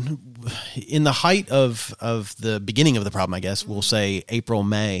when, in the height of the beginning of the problem, I guess, we'll say April,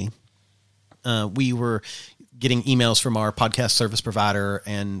 May, we were getting emails from our podcast service provider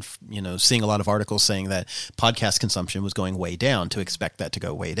and, seeing a lot of articles saying that podcast consumption was going way down, to expect that to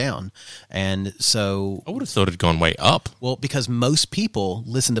go way down. And so... I would have thought it had gone way up. Well, because most people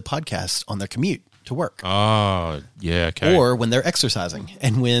listen to podcasts on their commute to work. Oh, yeah, okay. Or when they're exercising.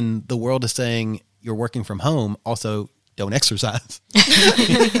 And when the world is saying you're working from home, also don't exercise.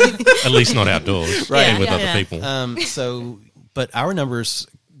 At least not outdoors. Right. And with Yeah. other people. But our numbers,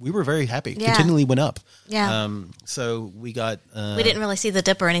 we were very happy. Yeah. Continually went up. Yeah. So we got... We didn't really see the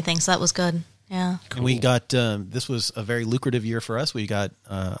dip or anything, so that was good. Yeah. And we got, this was a very lucrative year for us. We got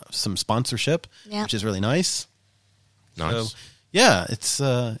some sponsorship, Yeah. which is really nice. Nice. So, yeah, it's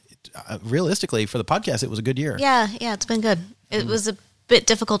realistically for the podcast, it was a good year. Yeah, it's been good. It was a bit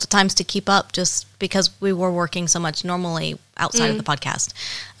difficult at times to keep up just because we were working so much normally outside of the podcast.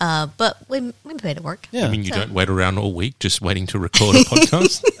 But we made it work. Yeah. I mean, you don't wait around all week just waiting to record a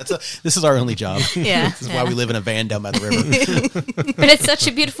podcast? This is our only job. Yeah. This is why we live in a van down by the river. But it's such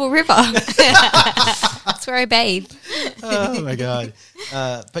a beautiful river. That's where I bathe. Oh my God.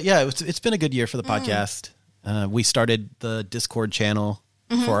 But yeah, it's been a good year for the podcast. We started the Discord channel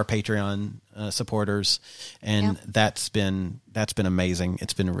for our Patreon supporters, and that's been amazing.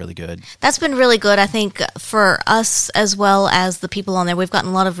 It's been really good. That's been really good, I think, for us as well as the people on there. We've gotten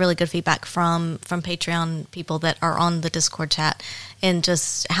a lot of really good feedback from Patreon people that are on the Discord chat, and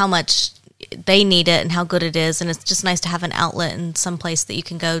just how much they need it and how good it is. And it's just nice to have an outlet and some place that you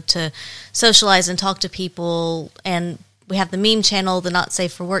can go to socialize and talk to people. And we have the meme channel, the Not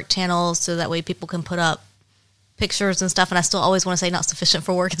Safe for Work channel, so that way people can put up pictures and stuff. And I still always want to say not sufficient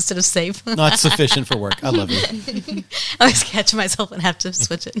for work instead of safe. Not sufficient for work. I love you. I always catch myself and have to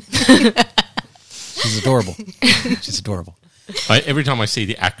switch it. She's adorable. She's adorable. Every time I see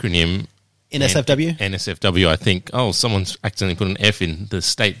the acronym NSFW? NSFW, I think, someone's accidentally put an F in the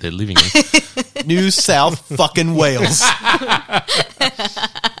state they're living in. New South fucking Wales.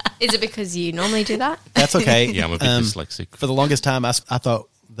 Is it because you normally do that? That's okay. Yeah, I'm a bit dyslexic. For the longest time, I thought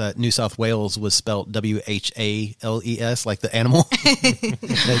that New South Wales was spelled WHALES, like the animal.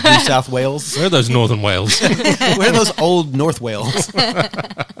 New South Wales. Where are those Northern Wales? Where are those old North Wales?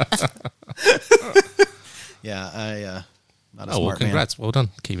 Yeah, not a smart congrats. man. Well done.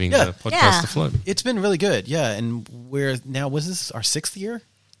 Keeping the podcast afloat. It's been really good, yeah. And we're now, was this our 6th year?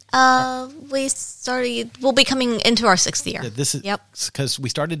 We'll be coming into our 6th year. Yeah, this is because we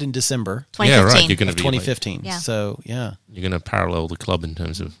started in December 2015. Yeah, right. You're going to be 2015. So, yeah. You're going to parallel the club in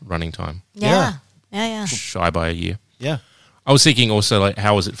terms of running time. Yeah. Shy by a year. Yeah. I was thinking also, like,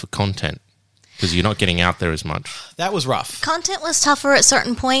 how was it for content? Because you're not getting out there as much. That was rough. Content was tougher at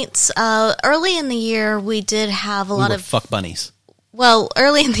certain points. Early in the year, we did have a lot of fuck bunnies. Well,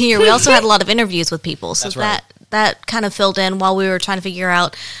 early in the year, we also had a lot of interviews with people, so That's right. that kind of filled in while we were trying to figure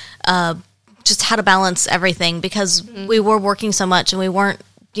out just how to balance everything, because we were working so much and we weren't,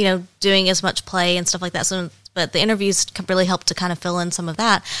 doing as much play and stuff like that. So, but the interviews really helped to kind of fill in some of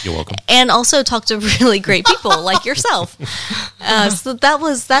that. You're welcome. And also talk to really great people like yourself. So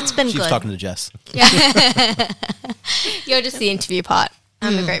that's been She's good. talking to Jess. You're just the interview part.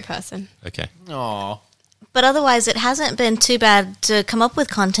 I'm a great person. Okay. Aw. But otherwise, it hasn't been too bad to come up with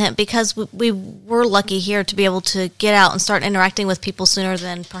content, because we were lucky here to be able to get out and start interacting with people sooner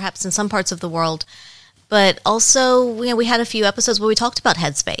than perhaps in some parts of the world. But also, we had a few episodes where we talked about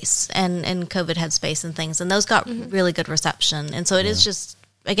Headspace and COVID Headspace and things, and those got really good reception. And so it is just,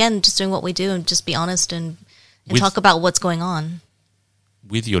 again, just doing what we do and just be honest and talk about what's going on.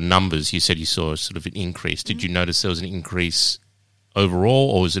 With your numbers, you said you saw sort of an increase. Did you notice there was an increase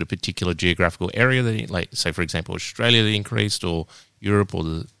overall, or was it a particular geographical area that, like, say, for example, Australia that increased, or Europe,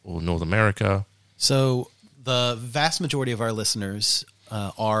 or North America? So the vast majority of our listeners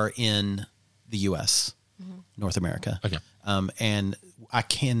are in the U.S., North America. Okay. And I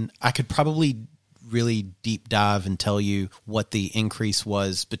could probably really deep dive and tell you what the increase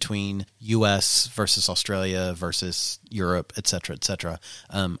was between U.S. versus Australia versus Europe, et cetera, et cetera.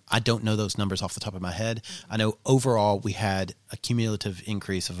 I don't know those numbers off the top of my head. I know overall we had a cumulative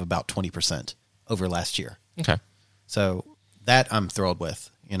increase of about 20% over last year. Okay. So that I'm thrilled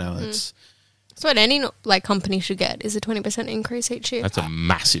with. It's... That's what any company should get, is a 20% increase each year. That's a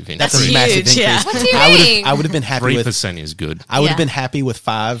massive increase. That's a massive increase. Yeah. What do you mean? I would have been happy with 3% is good. I would have been happy with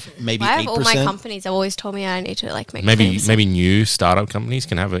 5, maybe 8%. Why have all my companies have always told me I need to make Maybe new startup companies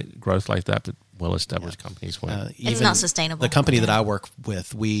can have a growth like that, but well-established companies won't. It's not sustainable. The company that I work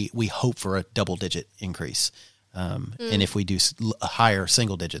with, we hope for a double-digit increase, and if we do higher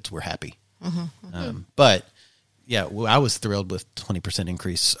single digits, we're happy. But yeah, I was thrilled with 20%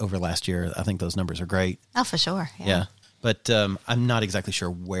 increase over last year. I think those numbers are great. Oh, for sure. Yeah. But I'm not exactly sure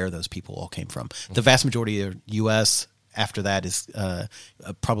where those people all came from. The vast majority are U.S. After that is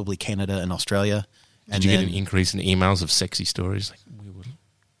probably Canada and Australia. Did you get an increase in emails of sexy stories? Like, we were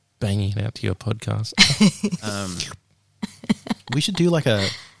banging it out to your podcast. We should do like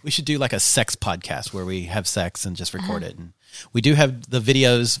a sex podcast where we have sex and just record it. And we do have the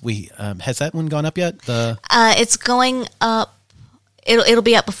videos. Has that one gone up yet? It's going up. It'll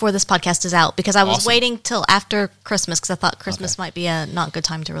be up before this podcast is out, because I was waiting till after Christmas, because I thought Christmas might be a not good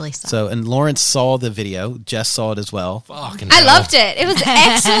time to release that. So, and Lawrence saw the video. Jess saw it as well. I loved it. It was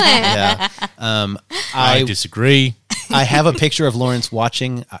excellent. Yeah. I disagree. I have a picture of Lawrence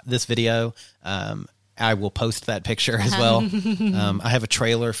watching this video. I will post that picture as well. I have a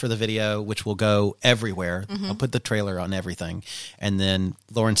trailer for the video, which will go everywhere. I'll put the trailer on everything. And then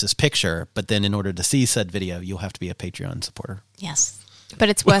Lawrence's picture. But then in order to see said video, you'll have to be a Patreon supporter. Yes. But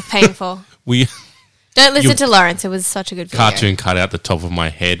it's worth paying for. Don't listen to Lawrence. It was such a good video. Cartoon cut out the top of my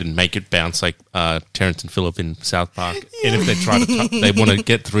head and make it bounce like Terrence and Phillip in South Park. And if they try to they want to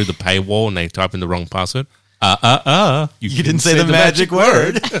get through the paywall and they type in the wrong password, you didn't say the magic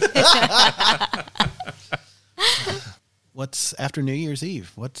word. What's after New Year's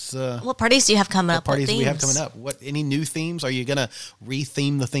Eve? What parties do you have coming up? What parties do we have coming up? Any new themes? Are you going to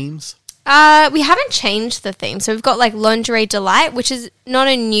re-theme the themes? We haven't changed the theme. So we've got Lingerie Delight, which is not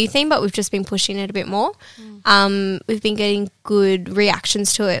a new theme, but we've just been pushing it a bit more. We've been getting good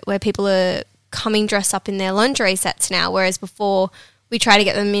reactions to it, where people are coming dressed up in their lingerie sets now, whereas before we try to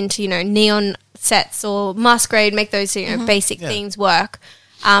get them into, neon sets or masquerade, make those, basic themes work.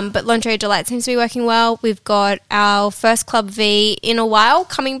 But Lingerie Delight seems to be working well. We've got our first Club V in a while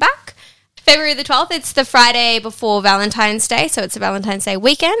coming back. February the 12th, it's the Friday before Valentine's Day, so it's a Valentine's Day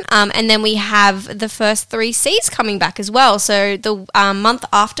weekend. And then we have the first 3 C's coming back as well. So the month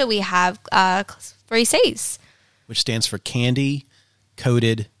after, we have 3 C's. Which stands for candy,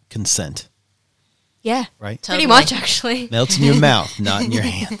 coated, consent. Yeah. Right? Pretty much, actually. Melts in your mouth, not in your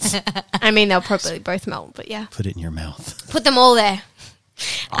hands. I mean, they'll probably both melt, but yeah. Put it in your mouth. Put them all there.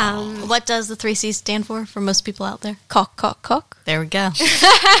 What does the 3 C's stand for most people out there? Cock, cock, cock. There we go.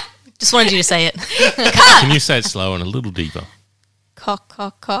 Just wanted you to say it. Can you say it slow and a little deeper? Cock,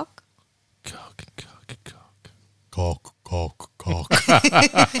 cock, cock. Cock, cock, cock. Cock, cock, cock.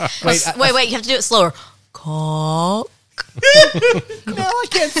 Wait, you have to do it slower. Cock. Now I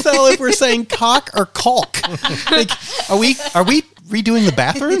can't tell if we're saying cock or caulk. Like, are we redoing the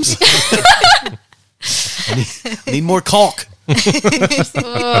bathrooms? I need more caulk.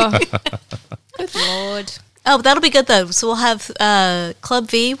 Oh, good Lord. Oh, but that'll be good though. So we'll have Club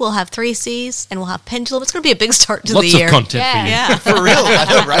V, we'll have 3 C's, and we'll have Pendulum. It's going to be a big start to Lots the year. of content for you. Yeah. For real, I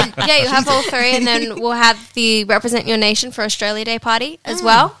know, right? Yeah, you have all 3, and then we'll have the Represent Your Nation for Australia Day party as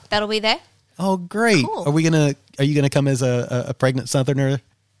well. That'll be there. Oh, great! Cool. Are you gonna come as a pregnant Southerner?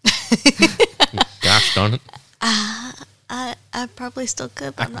 Gosh darn it. I probably still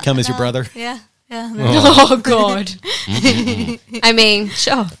could. But I can come as your brother? Yeah. Yeah. Oh, God. I mean,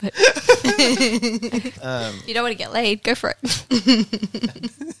 sure. But you don't want to get laid, go for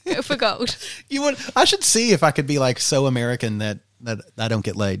it. Go for gold. I should see if I could be like so American that I don't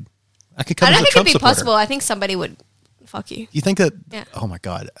get laid. I could come I as don't a think Trump it'd be supporter. possible. I think somebody would fuck you. You think that? Yeah. Oh my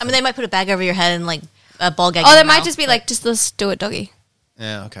God. I mean, they might put a bag over your head and like a ball gag. Oh, in they your might mouth, just be like, just let's do it, doggy.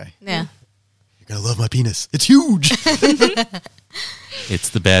 Yeah. Okay. Yeah. You're gonna love my penis. It's huge. It's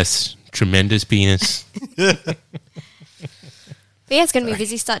the best. Tremendous penis. But yeah, it's going to be a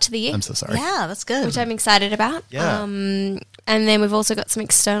busy start to the year. I'm so sorry. Yeah, that's good. Which I'm excited about. Yeah. And then we've also got some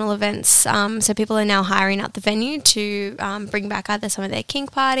external events. So people are now hiring out the venue to bring back either some of their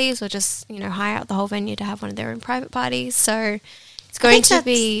kink parties or just, hire out the whole venue to have one of their own private parties. So it's going to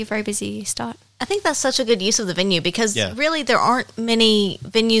be a very busy start. I think that's such a good use of the venue because Yeah. really there aren't many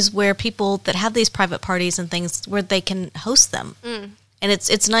venues where people that have these private parties and things where they can host them. And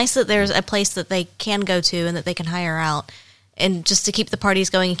it's nice that there's a place that they can go to and that they can hire out and just to keep the parties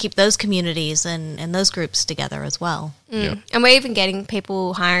going and keep those communities and those groups together as well. Yeah. And we're even getting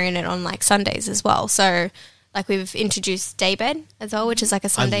people hiring it on like Sundays as well. So like we've introduced Daybed as well, which is like a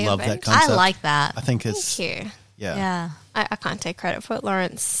Sunday I love event. that concept. I like that. I think it's Thank you. yeah. Yeah. I can't take credit for it.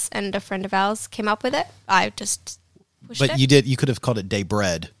 Lawrence and a friend of ours came up with it. I just pushed But it. you could have called it day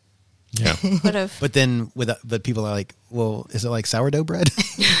bread. Yeah. Could have. But then but people are like, well, is it like sourdough bread?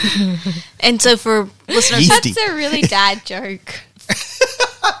 And so for listeners Yeasty. That's a really dad joke.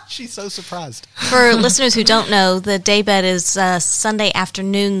 She's so surprised. for listeners who don't know, the Daybed is Sunday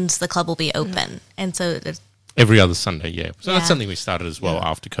afternoons the club will be open. And so it's, Every other Sunday, yeah. So Yeah. that's something we started as well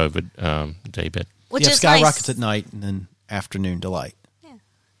after COVID, Daybed. which You have is skyrockets nice. at night and then afternoon delight.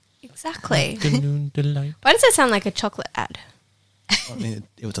 Exactly. Afternoon delight. Why does that sound like a chocolate ad? I mean,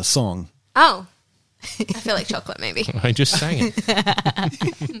 it was a song. Oh. I feel like chocolate maybe. I just sang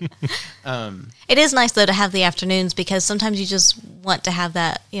it. It is nice though to have the afternoons because sometimes you just want to have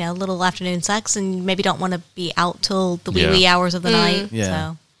that, little afternoon sex and you maybe don't want to be out till the wee hours of the night. Yeah.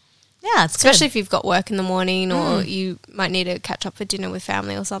 So yeah, it's Especially good. if you've got work in the morning or you might need to catch up for dinner with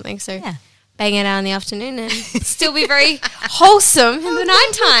family or something. So Yeah. bang it out in the afternoon and still be very wholesome in the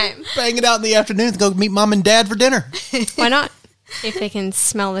nighttime. Bang it out in the afternoon and go meet mom and dad for dinner. Why not? If they can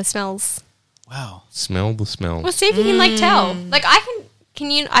smell the smells. Wow. Smell the smell. Well, see if you can like tell. Like I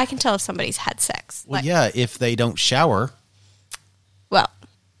can tell if somebody's had sex. Well, Like, yeah, if they don't shower. well,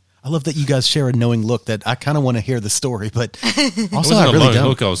 I love that you guys share a knowing look that I kind of want to hear the story, but It also wasn't I a really lone don't.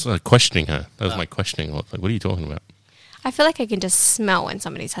 look. I was questioning her. That was my questioning look. Like, what are you talking about? I feel like I can just smell when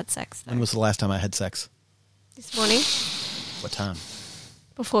somebody's had sex. Though. When was the last time I had sex? This morning, What time?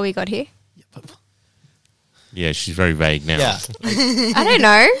 before we got here. Yeah, she's very vague now. Yeah. I don't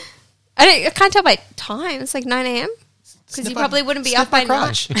know. I can't tell by time. It's like 9 a.m. Because you probably wouldn't be up by 9.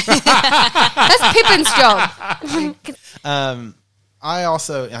 crotch. That's Pippin's job. I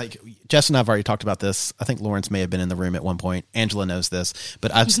also, Jess and I have already talked about this. I think Lawrence may have been in the room at one point. Angela knows this,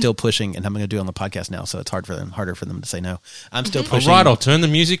 but I'm still pushing, and I'm going to do it on the podcast now, so it's harder for them to say no. I'm still All pushing right, I'll turn the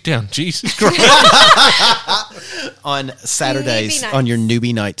music down. Jesus Christ. on Saturdays, Newbie nights. on your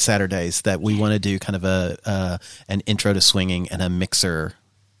newbie night Saturdays, that we want to do kind of an intro to swinging and a mixer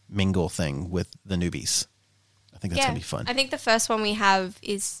mingle thing with the newbies. I think that's going to be fun. I think the first one we have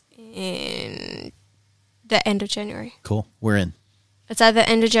is in the end of January Cool. We're in. It's either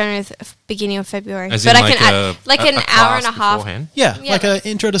end of January or beginning of February. As but in I can add like an hour and a half. Beforehand? Yeah, like a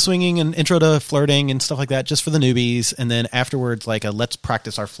intro to swinging and intro to flirting and stuff like that, just for the newbies. And then afterwards, like a let's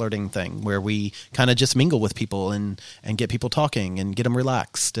practice our flirting thing, where we kind of just mingle with people and get people talking and get them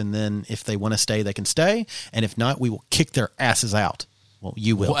relaxed. And then if they want to stay, they can stay. And if not, we will kick their asses out. Well,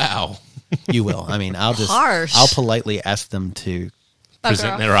 you will. Wow. You will. I mean, I'll politely ask them to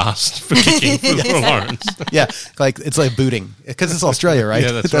present their ass for kicking for Lawrence. Yeah, like it's like booting because it's Australia, right?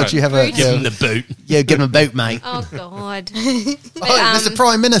 Yeah, that's Don't right. you have a Give him the boot? Yeah, give him a boot, mate. Oh God, Mr.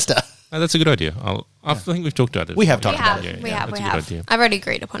 Prime Minister. Oh, that's a good idea. I think we've talked about it. We have talked about We it. have. That's a good idea. I've already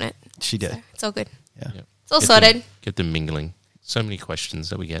agreed upon it. She did. So it's all good. Yeah. It's all sorted. Get them mingling. So many questions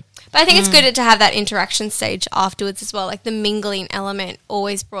that we get. But I think it's good to have that interaction stage afterwards as well. Like the mingling element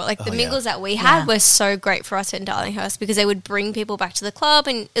always brought, like the mingles that we had were so great for us in Darlinghurst because they would bring people back to the club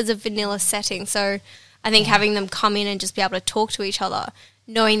and it was a vanilla setting. So I think having them come in and just be able to talk to each other,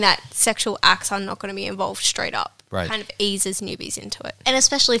 knowing that sexual acts are not going to be involved straight up, kind of eases newbies into it. And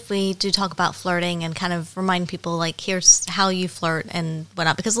especially if we do talk about flirting and kind of remind people, like, here's how you flirt and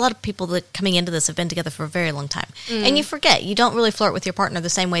whatnot. Because a lot of people that coming into this have been together for a very long time. And you forget, you don't really flirt with your partner the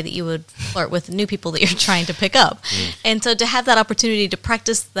same way that you would flirt with new people that you're trying to pick up. And so to have that opportunity to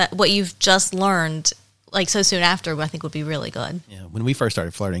practice that what you've just learned, like, so soon after, I think would be really good. Yeah, when we first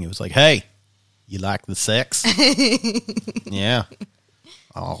started flirting, it was like, hey, you like the sex? Yeah.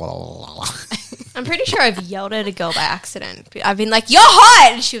 I'm pretty sure I've yelled at a girl by accident. I've been like, "You're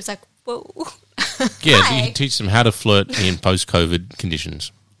hot!" And she was like, "Whoa." Yeah, you can teach them how to flirt in post-COVID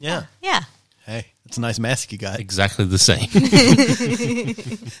conditions. Yeah. Yeah. Hey, it's a nice mask you got. Exactly the same.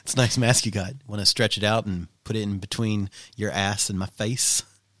 It's a nice mask you got. Want to stretch it out and put it in between your ass and my face?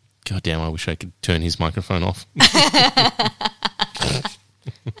 God damn, I wish I could turn his microphone off.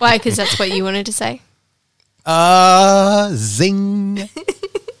 Why? Because that's what you wanted to say? Zing.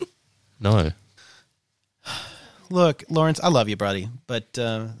 No. Look, Lawrence, I love you, buddy, but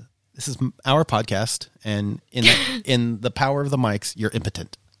this is our podcast, and in the power of the mics, you're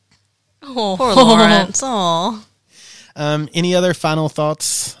impotent. Oh, poor Lawrence. Oh. Any other final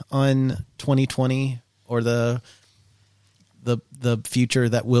thoughts on 2020 or the future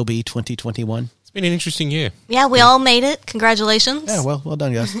that will be 2021? It's been an interesting year. Yeah, we all made it. Congratulations. Yeah, well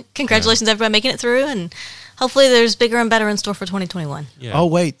done, guys. Congratulations, everybody making it through, and hopefully there's bigger and better in store for 2021. Yeah. Oh,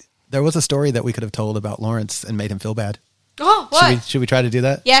 wait. There was a story that we could have told about Lawrence and made him feel bad. Oh, what? Should we try to do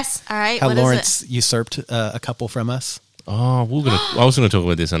that? Yes. All right. How what Lawrence is usurped a couple from us. Oh, I was going to talk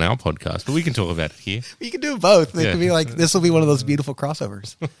about this on our podcast, but we can talk about it here. You can do both. It Yeah. could be like, this will be one of those beautiful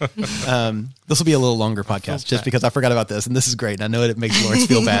crossovers. This will be a little longer podcast just because I forgot about this, and this is great. And I know it makes Lawrence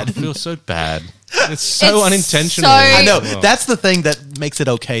feel bad. I feel so bad. It's so It's unintentional. so- I know. Well, That's the thing that makes it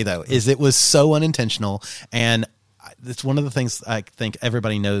okay, though, is it was so unintentional. And it's one of the things I think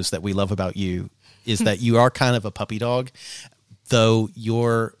everybody knows that we love about you is that you are kind of a puppy dog, though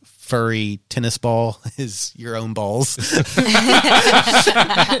your furry tennis ball is your own balls.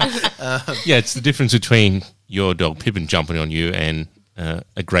 Yeah, it's the difference between your dog Pippin jumping on you and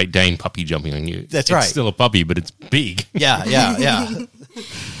a Great Dane puppy jumping on you. That's it's right. still a puppy, but it's big. Yeah.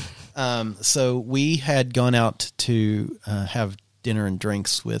 So we had gone out to have dinner and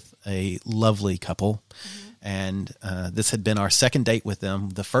drinks with a lovely couple. And this had been our second date with them.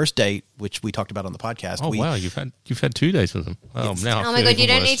 The first date, which we talked about on the podcast. Oh, wow, you've had 2 days with them. Oh, now I Oh my feel God, you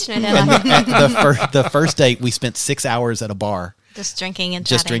even don't need worse. to know that. And the first date, we spent 6 hours at a bar, Just drinking and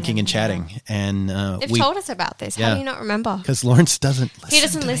just chatting drinking and chatting. And They've we, told us about this. How do you not remember? because Lawrence doesn't listen. He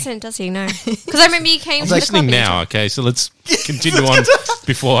doesn't listen, does he? No. Because I remember you came I'm to the club. listening and you now, okay? So let's continue on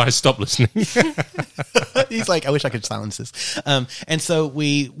before I stop listening. He's like, I wish I could silence this. And so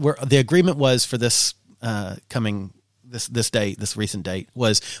the agreement was for this this recent date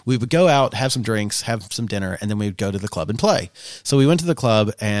was we would go out, have some drinks, have some dinner, and then we would go to the club and play. So we went to the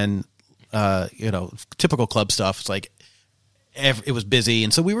club and, typical club stuff. It's like, it was busy.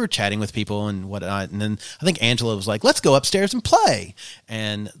 And so we were chatting with people and whatnot. And then I think Angela was like, let's go upstairs and play.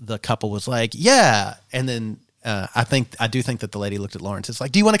 And the couple was like, yeah. And then, I do think that the lady looked at Lawrence. It's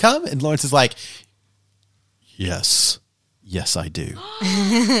like, do you want to come? And Lawrence is like, yes, I do.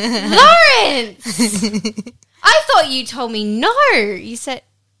 Lawrence! I thought you told me no. You said,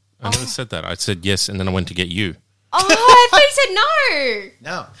 I never said that. I said yes, and then I went to get you. oh, I thought you said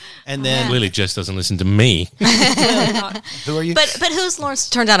no. No. And then, Clearly, Jess doesn't listen to me. who are you? But who's Lawrence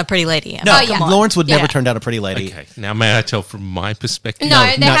turned out a pretty lady? No, Oh, yeah. Lawrence would never Yeah. turn down a pretty lady. Okay, now may I tell from my perspective? No,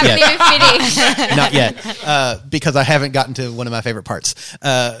 they not haven't yet. even finished. Not yet, because I haven't gotten to one of my favorite parts,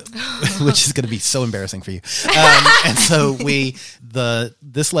 which is going to be so embarrassing for you. And so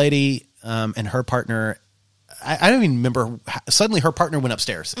this lady and her partner I don't even remember. Suddenly her partner went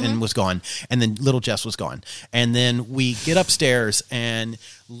upstairs and was gone. And then little Jess was gone. And then we get upstairs and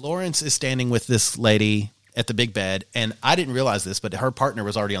Lawrence is standing with this lady at the big bed. And I didn't realize this, but her partner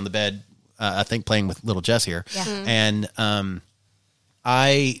was already on the bed, I think playing with little Jess here. Yeah. And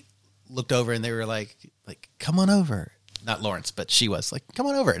I looked over and they were like, come on over. Not Lawrence, but she was like, come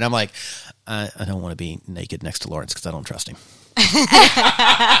on over. And I'm like, I don't want to be naked next to Lawrence because I don't trust him.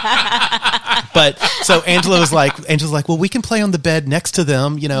 But so Angela's like, well, we can play on the bed next to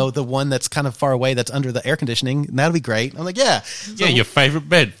them, you know, the one that's kind of far away that's under the air conditioning. And that'll be great. I'm like, yeah. Yeah, your favorite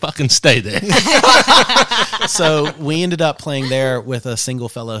bed. Fucking stay there. So we ended up playing there with a single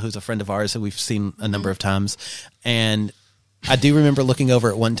fellow who's a friend of ours who we've seen a number of times. And I do remember looking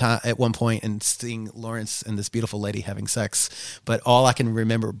over at one point and seeing Lawrence and this beautiful lady having sex, but all I can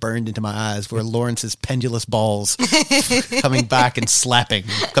remember burned into my eyes were Lawrence's pendulous balls coming back and slapping.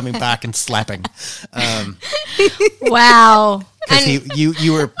 Wow. Because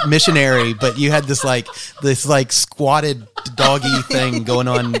you were missionary, but you had this squatted doggy thing going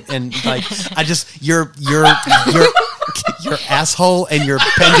on, and like I just your asshole and your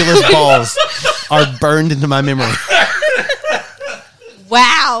pendulous balls are burned into my memory.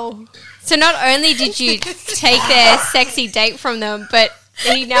 Wow. So not only did you take their sexy date from them, but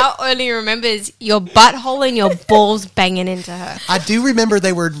he now only remembers your butthole and your balls banging into her. I do remember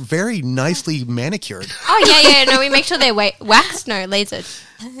they were very nicely manicured. Oh, yeah. No, we make sure they're waxed, no, lasered.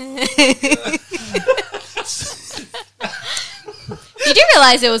 You do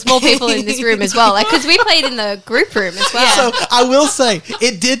realize there was more people in this room as well, like because we played in the group room as well. So I will say,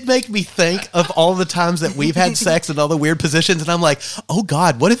 it did make me think of all the times that we've had sex and all the weird positions, and I'm like, oh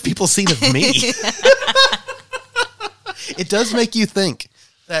God, what have people seen of me? It does make you think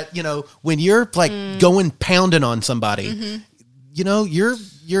that, you know, when you're like going pounding on somebody, you know, you're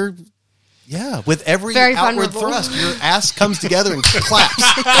with every very outward vulnerable. thrust, your ass comes together and claps,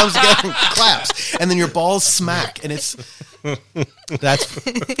 and then your balls smack, and it's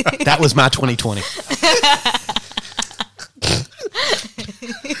that was my 2020.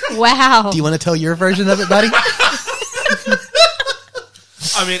 Wow. Do you want to tell your version of it, buddy?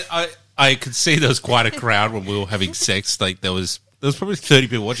 I mean, I could see there was quite a crowd when we were having sex. Like there was probably 30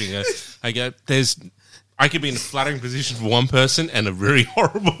 people watching. I could be in a flattering position for one person and a very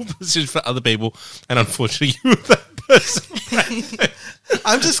horrible position for other people, and unfortunately, you were that person.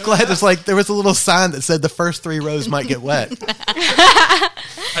 I'm just glad it's like there was a little sign that said the first 3 rows might get wet.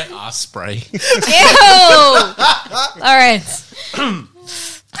 Ass spray. Ew! All right. So,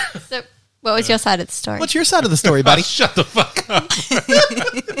 what was your side of the story? What's your side of the story, buddy? Shut the fuck up.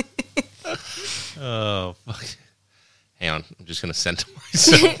 Oh, fuck. Hang on. I'm just going to center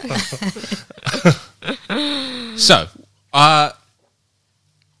myself. So,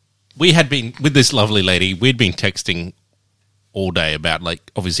 we had been, with this lovely lady, we'd been texting all day about, like,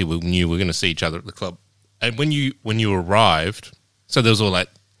 obviously we knew we were going to see each other at the club. And when you arrived, so there was all like,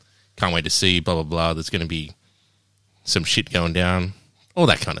 can't wait to see, blah, blah, blah. There's going to be some shit going down, all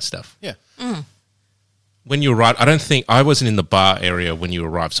that kind of stuff. Yeah. When you arrived, I wasn't in the bar area when you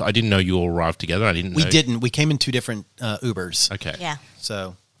arrived, so I didn't know you all arrived together. We didn't. We came in 2 different Ubers. Okay. Yeah.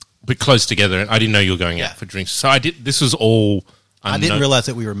 So, but close together, and I didn't know you were going out for drinks. So this was all I didn't realize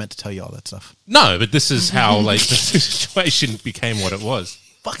that we were meant to tell you all that stuff. No, but this is how like the situation became what it was.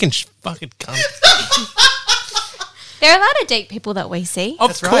 Fucking cunt. They're allowed to date people that we see.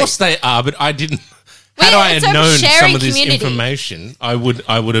 Of course they are, but I didn't. Had I had known some of this information, I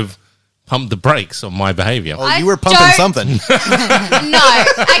would have pumped the brakes on my behaviour. Oh, you were pumping something. No.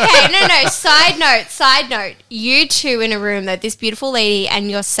 Okay, no. Side note. You two in a room, though, this beautiful lady and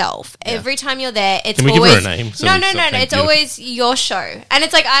yourself. Yeah. Every time you're there, it's always... Can we always... give her a name? So no. It's always your show. And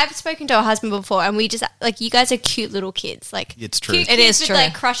it's like, I've spoken to her husband before, and we just, like, you guys are cute little kids. Like, it's true. Cute it is with, true.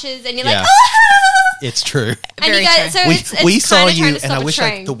 like, crushes, and you're like, It's true. And you guys, so we saw you, and I wish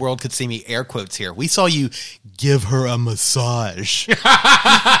train. the world could see me, air quotes here. We saw you give her a massage.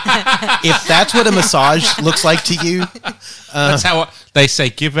 If that's what a massage looks like to you. That's how they say,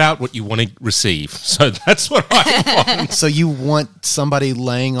 give out what you want to receive. So that's what I want. So you want somebody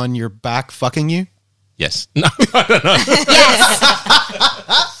laying on your back fucking you? Yes. No, I don't know. Yes.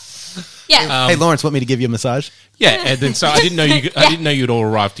 Yeah. Hey, Lawrence, want me to give you a massage? Yeah, and then so I didn't know you'd all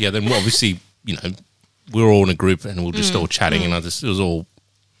arrived together. And obviously, you know, we were all in a group and we were just all chatting, and it was all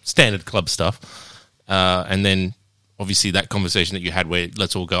standard club stuff. And then obviously that conversation that you had where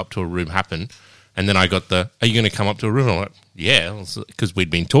let's all go up to a room happened. And then I got are you going to come up to a room? I'm like, yeah, because we'd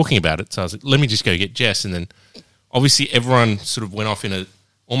been talking about it. So I was like, let me just go get Jess. And then obviously everyone sort of went off in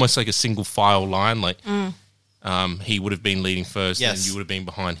almost like a single file line, like he would have been leading first, Yes. and you would have been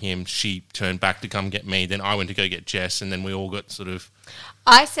behind him. She turned back to come get me. Then I went to go get Jess, and then we all got sort of...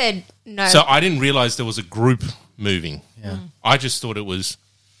 I said no. So I didn't realise there was a group moving. Yeah. I just thought it was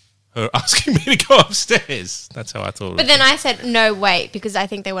her asking me to go upstairs. That's how I thought it But was. then I said, no, wait, because I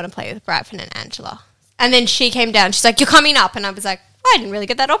think they want to play with Bradford and Angela. And then she came down. She's like, you're coming up. And I was like, I didn't really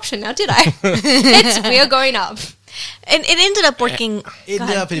get that option now, did I? We are going up. And it ended up working.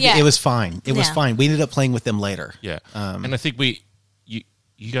 It was fine. It was Yeah. fine. We ended up playing with them later. Yeah. And I think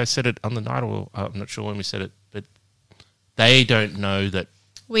you guys said it on the night, or I'm not sure when we said it, but they don't know that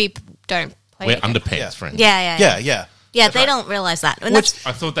We don't play we're together. underpants friends. Yeah. Yeah, they don't realize that. And Which that's,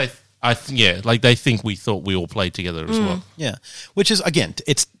 I thought they think we thought we all played together as well. Yeah, which is again,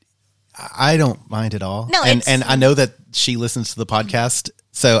 I don't mind at all. No, and it's- I know that she listens to the podcast,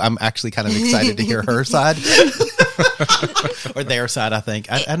 so I'm actually kind of excited to hear her side or their side. I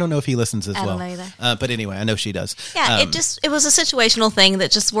think I don't know if he listens as I well. don't know either. But anyway, I know she does. yeah, it was a situational thing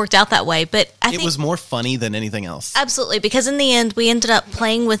that just worked out that way. But I It think was more funny than anything else. absolutely, because in the end, we ended up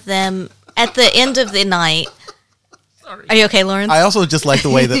playing with them at the end of the night. Are you okay, Lawrence? I also just like the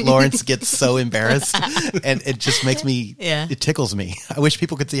way that Lawrence gets so embarrassed, and it just makes me. Yeah. It tickles me. I wish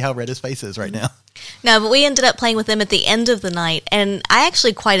people could see how red his face is right now. No, but we ended up playing with them at the end of the night, and I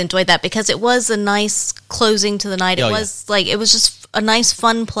actually quite enjoyed that because it was a nice closing to the night. It Oh, yeah. was it was just a nice,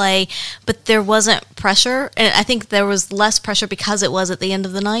 fun play, but there wasn't pressure, and I think there was less pressure because it was at the end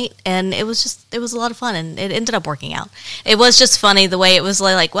of the night, and it was a lot of fun, and it ended up working out. It was just funny the way it was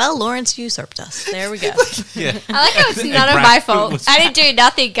like, well, Lawrence usurped us. There we go. Yeah. I like how it's none of my Bradford fault. was- I didn't do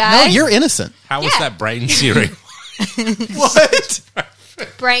nothing, No, guys. you're innocent. How was Yeah. that brain searing? What?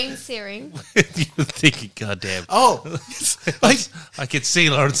 Brain searing. You were thinking, goddamn. Oh, like, I could see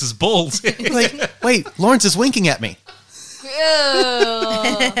Lawrence's balls. wait, Lawrence is winking at me.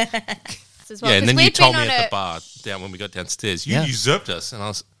 Ugh. This is what- Yeah, and then 'cause you we've told been me on at a- the bar down when we got downstairs, you Yeah. usurped us, and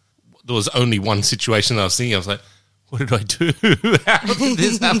there was only one situation that I was thinking. I was like, what did I do? How did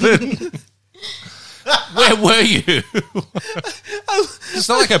this happen? Where were you? It's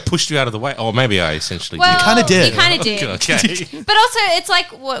not like I pushed you out of the way. Oh, maybe I essentially Well, did. kinda did. You kind of did. Okay. But also, it's like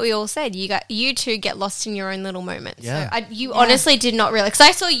what we all said. You two get lost in your own little moments. Yeah. So you honestly did not realize. Because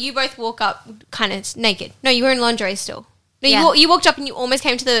I saw you both walk up kind of naked. No, you were in lingerie still. No, Yeah. you walked up and you almost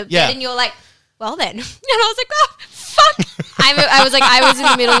came to the Yeah. bed and you were like, well then. And I was like, oh, fuck. I was in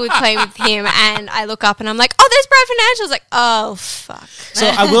the middle with playing with him and I look up and I'm like, oh, there's Bradford and Angela. I was like, oh, fuck. So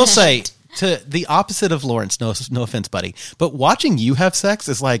I will say, to the opposite of Lawrence, no offense, buddy, but watching you have sex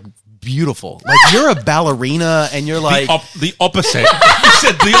is like beautiful. Like you're a ballerina and you're like, The opposite. You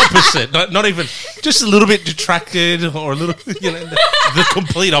said the opposite. Not even just a little bit detracted or a little, the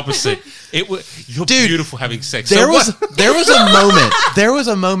complete opposite. You're Dude, beautiful having sex. there So what? was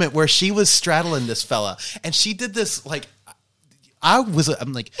a moment where she was straddling this fella and she did this like, I'm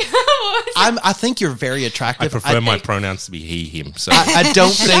like, I think you're very attractive. I prefer my pronouns to be he, him. So I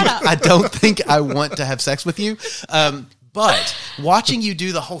don't think I want to have sex with you. But watching you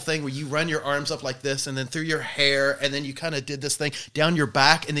do the whole thing where you run your arms up like this and then through your hair and then you kind of did this thing down your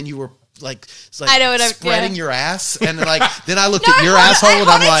back and then you were like I know what spreading your ass and then I looked No, at your I asshole and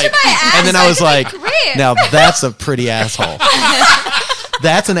I'm hold it like, to my ass and then I was like like, a grip. now that's a pretty asshole.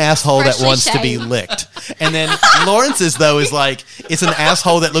 That's an asshole that Freshly wants to be shaved. licked. And then Lawrence's though is like, it's an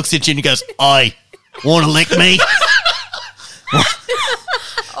asshole that looks at you and he goes, "Oi, want to lick me?"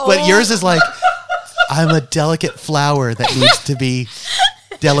 But yours is like, I'm a delicate flower that needs to be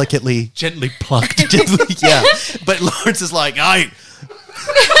delicately, gently plucked. gently, yeah. But Lawrence is like,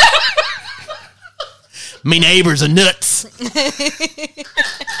 me neighbors are nuts.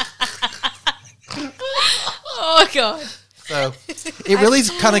 Oh, God. So it really is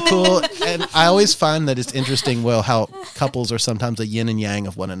kind of cool. And I always find that it's interesting, well, how couples are sometimes a yin and yang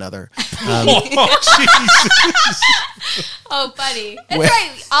of one another. Oh, Jesus. Oh, buddy. It's Well-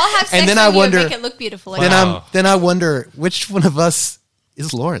 right. I'll have sex and then with I you wonder- and make it look beautiful. Wow. Then I wonder which one of us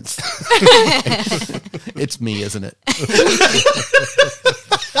is Lawrence. It's me, isn't it?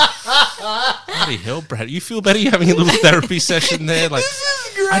 Bloody hell, Brad. You feel better? You're having a little therapy session there? Like,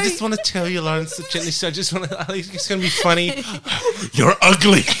 I just want to tell you, Lawrence, gently. So I just want to, it's going to be funny. You're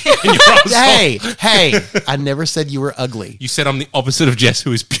ugly. And you're Hey, I never said you were ugly. You said I'm the opposite of Jess,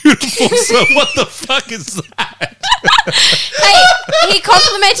 who is beautiful. So what the fuck is that? Hey, he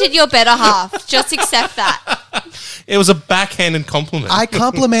complimented your better half. Just accept that. It was a backhanded compliment. I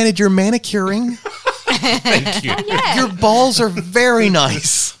complimented your manicuring. Thank you. Your balls are very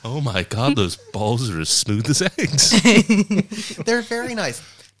nice. Oh my God, those balls are as smooth as eggs. They're very nice.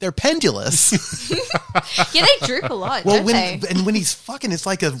 They're pendulous. Yeah, they droop a lot, Well, don't when he's fucking, it's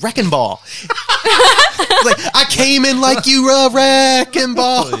like a wrecking ball. Like, I came in like you were a wrecking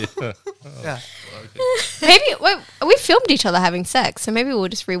ball. Yeah. Maybe we filmed each other having sex, so maybe we'll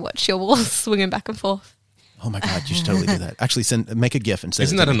just rewatch your walls swinging back and forth. Oh my God, you should totally do that. Actually, make a GIF and send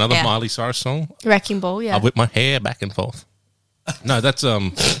Isn't it to that me. another Miley Cyrus song? Wrecking ball, yeah. I whip my hair back and forth. No, that's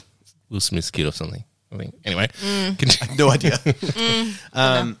Will Smith's kid or something. I think. Anyway, I have no idea.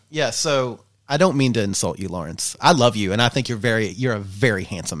 Yeah, so I don't mean to insult you, Lawrence. I love you, and I think you're a very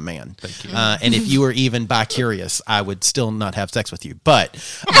handsome man. Thank you. And if you were even bi-curious, I would still not have sex with you. But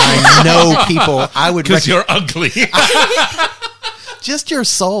I know people. I would because you're ugly. Just your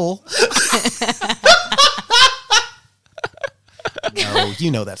soul. No,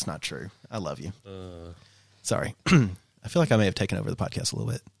 you know that's not true. I love you. Sorry. I feel like I may have taken over the podcast a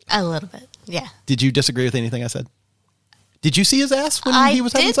little bit. A little bit, yeah. Did you disagree with anything I said? Did you see his ass when he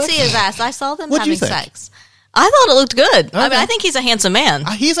was having did sex? see his ass. I saw them What'd you having think? sex. I thought it looked good. I mean, Okay. I think he's a handsome man.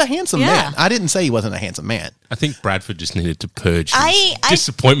 He's a handsome Yeah. man. I didn't say he wasn't a handsome man. I think Bradford just needed to purge his I-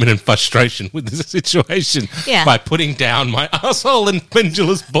 disappointment and frustration with this situation Yeah. by putting down my asshole and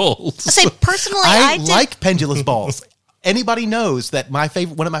pendulous balls. I say personally, I did. like pendulous balls. Anybody knows that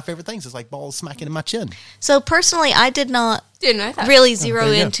one of my favorite things is like balls smacking in my chin. So personally, I did not Didn't know that. really zero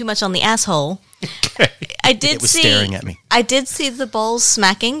there you in go. too much on the asshole. I did It was see. staring at me. I did see the balls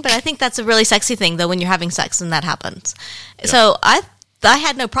smacking, but I think that's a really sexy thing, though, when you're having sex and that happens. So I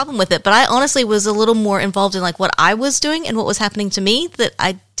had no problem with it, but I honestly was a little more involved in like what I was doing and what was happening to me that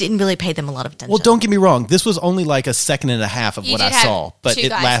I didn't really pay them a lot of attention. Well, don't get me wrong. This was only like a second and a half of You what did I have saw, but two it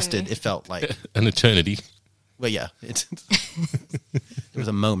guys lasted. and- It felt like, An eternity. well, yeah. There was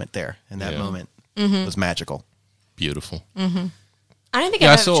a moment there, and that Yeah. moment was magical. Beautiful. I don't think Yeah,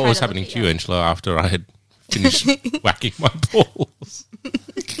 I I've ever saw what tried was to happening look to at you, Angela, after I had finished whacking my balls.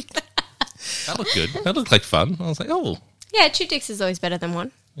 That looked good. That looked like fun. I was like, oh, Yeah, 2 dicks is always better than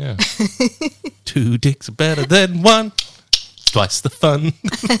 1. yeah. 2 dicks are better than 1. Twice the fun.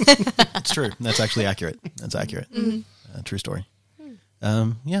 It's true. That's actually accurate. That's accurate. True story.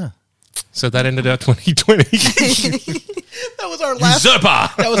 Yeah. So that ended our 2020. That was our last. Usurper!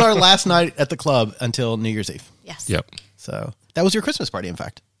 That was our last night at the club until New Year's Eve. Yes. Yep. So that was your Christmas party, in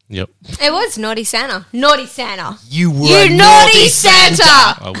fact. Yep. It was Naughty Santa. Naughty Santa. You were You a naughty Santa.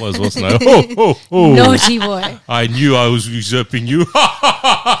 I was, wasn't I? Oh, oh, oh. Naughty boy. I knew I was usurping you.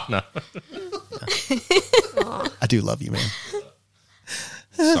 No. I do love you, man.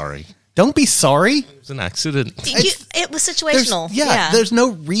 Sorry. Don't be sorry. It was an accident. It was situational. There's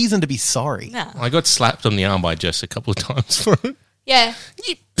no reason to be sorry. No. I got slapped on the arm by Jess a couple of times for it. Yeah.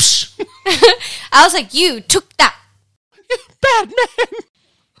 I was like, you took that. Bad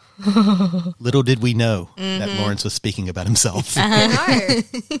man. Little did we know that Lawrence was speaking about himself. No.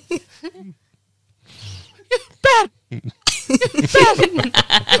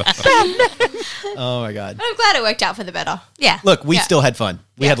 Oh my God. I'm glad it worked out for the better. Yeah. Look, we Yeah. still had fun.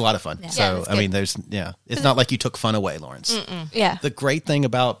 We had a lot of fun. Yeah, So, that's I mean, it's not like you took fun away, Lawrence. Yeah. The great thing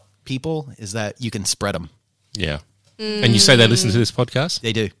about people is that you can spread them. Yeah. And you say they listen to this podcast?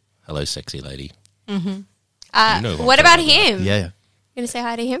 They do. Hello, sexy lady. know who What I'm talking about about. him? Yeah. You gonna say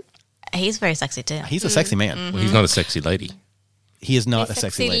hi to him? He's very sexy too. He's a sexy man. Well, he's not a sexy lady. He is not a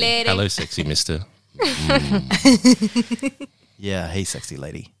sexy lady. Hello, sexy mister. Yeah. Hey, sexy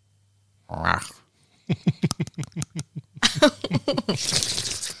lady.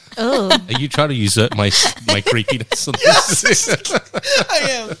 Oh, Are you trying to usurp my creepiness on this?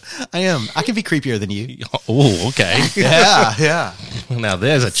 I am. I can be creepier than you. Oh, okay. Yeah. Now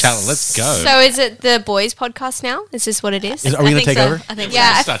there's a challenge. Let's go. So is it the boys' podcast now? Is this what it is? Are we going to think take so. over? I think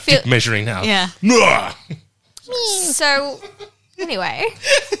Yeah, I Start feel dick measuring now. Yeah. Mwah! so. Anyway,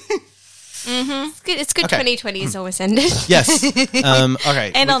 it's good. Okay. 2020 is almost ended. Yes.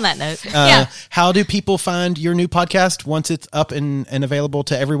 Okay. And on that note, How do people find your new podcast once it's up and available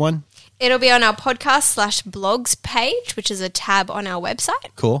to everyone? It'll be on our podcast/blogs page, which is a tab on our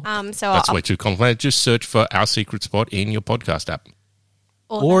website. Cool. So That's I'll, way too complicated. Just search for Our Secret Spot in your podcast app.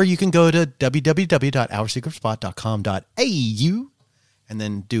 Or you can go to www.oursecretspot.com.au and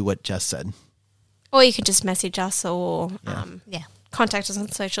then do what Jess said. or you can just message us or yeah. contact us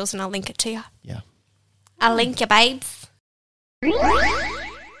on socials, and I'll link it to you. Yeah. I'll link you, babes.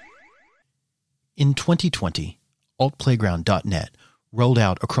 In 2020, altplayground.net rolled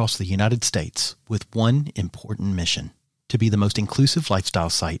out across the United States with one important mission: to be the most inclusive lifestyle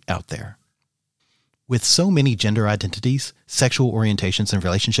site out there. With so many gender identities, sexual orientations, and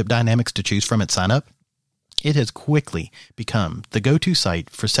relationship dynamics to choose from at sign-up, it has quickly become the go-to site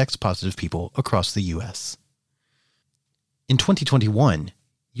for sex-positive people across the U.S. In 2021,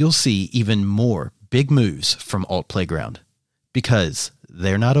 you'll see even more big moves from Alt Playground, because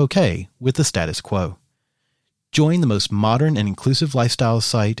they're not okay with the status quo. Join the most modern and inclusive lifestyle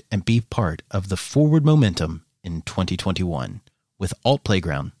site and be part of the forward momentum in 2021 with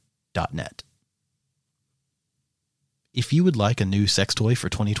altplayground.net. If you would like a new sex toy for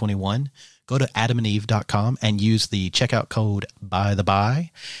 2021, go to adamandeve.com and use the checkout code BYTHEBY.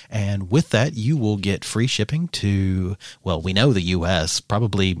 And with that, you will get free shipping to, well, we know the US,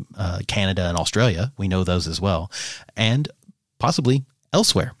 probably Canada and Australia. We know those as well. And possibly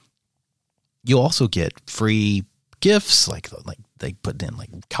elsewhere. You'll also get free gifts, like they put in like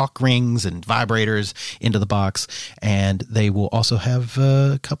cock rings and vibrators into the box, and they will also have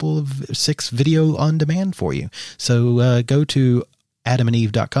a couple of 6 video on demand for you. So go to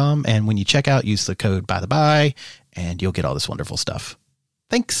adamandeve.com, and when you check out, use the code BYTHEBY, and you'll get all this wonderful stuff.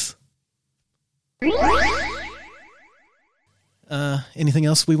 Thanks. Anything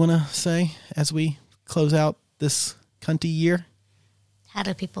else we want to say as we close out this cunty year? How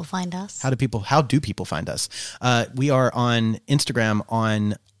do people find us? How do people find us? We are on Instagram,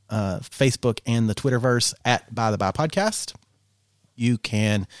 on Facebook, and the Twitterverse at By the By Podcast. You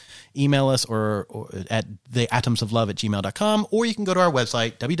can email us or at theatomsoflove@gmail.com, or you can go to our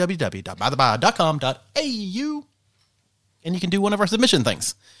website, www.bytheby.com.au, and you can do one of our submission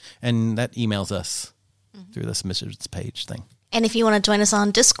things. And that emails us through the submissions page thing. And if you want to join us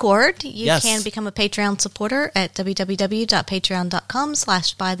on Discord, you can become a Patreon supporter at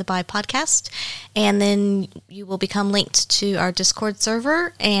www.patreon.com/bythebypodcast. And then you will become linked to our Discord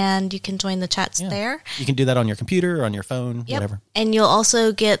server, and you can join the chats there. You can do that on your computer or on your phone, whatever. And you'll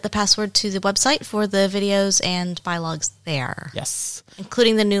also get the password to the website for the videos and bylogs there. Yes.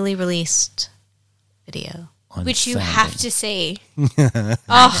 Including the newly released video. Which you have to see.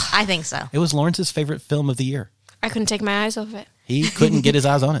 I think so. It was Lawrence's favorite film of the year. I couldn't take my eyes off it. He couldn't get his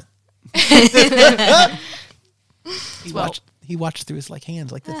eyes on it. He watched through his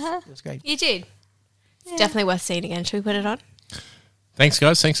hands like this. It was great. You did. It's definitely worth seeing again. Should we put it on? Thanks,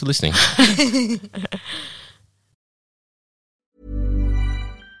 guys. Thanks for listening.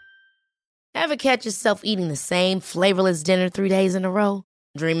 Ever catch yourself eating the same flavorless dinner 3 days in a row?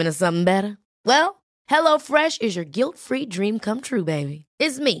 Dreaming of something better? Well, HelloFresh is your guilt-free dream come true, baby.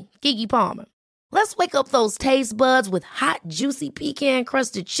 It's me, Keke Palmer. Let's wake up those taste buds with hot, juicy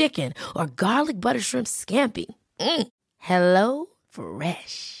pecan-crusted chicken or garlic butter shrimp scampi. Hello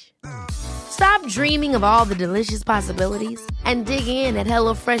Fresh. Stop dreaming of all the delicious possibilities and dig in at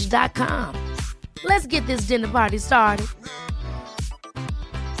HelloFresh.com. Let's get this dinner party started.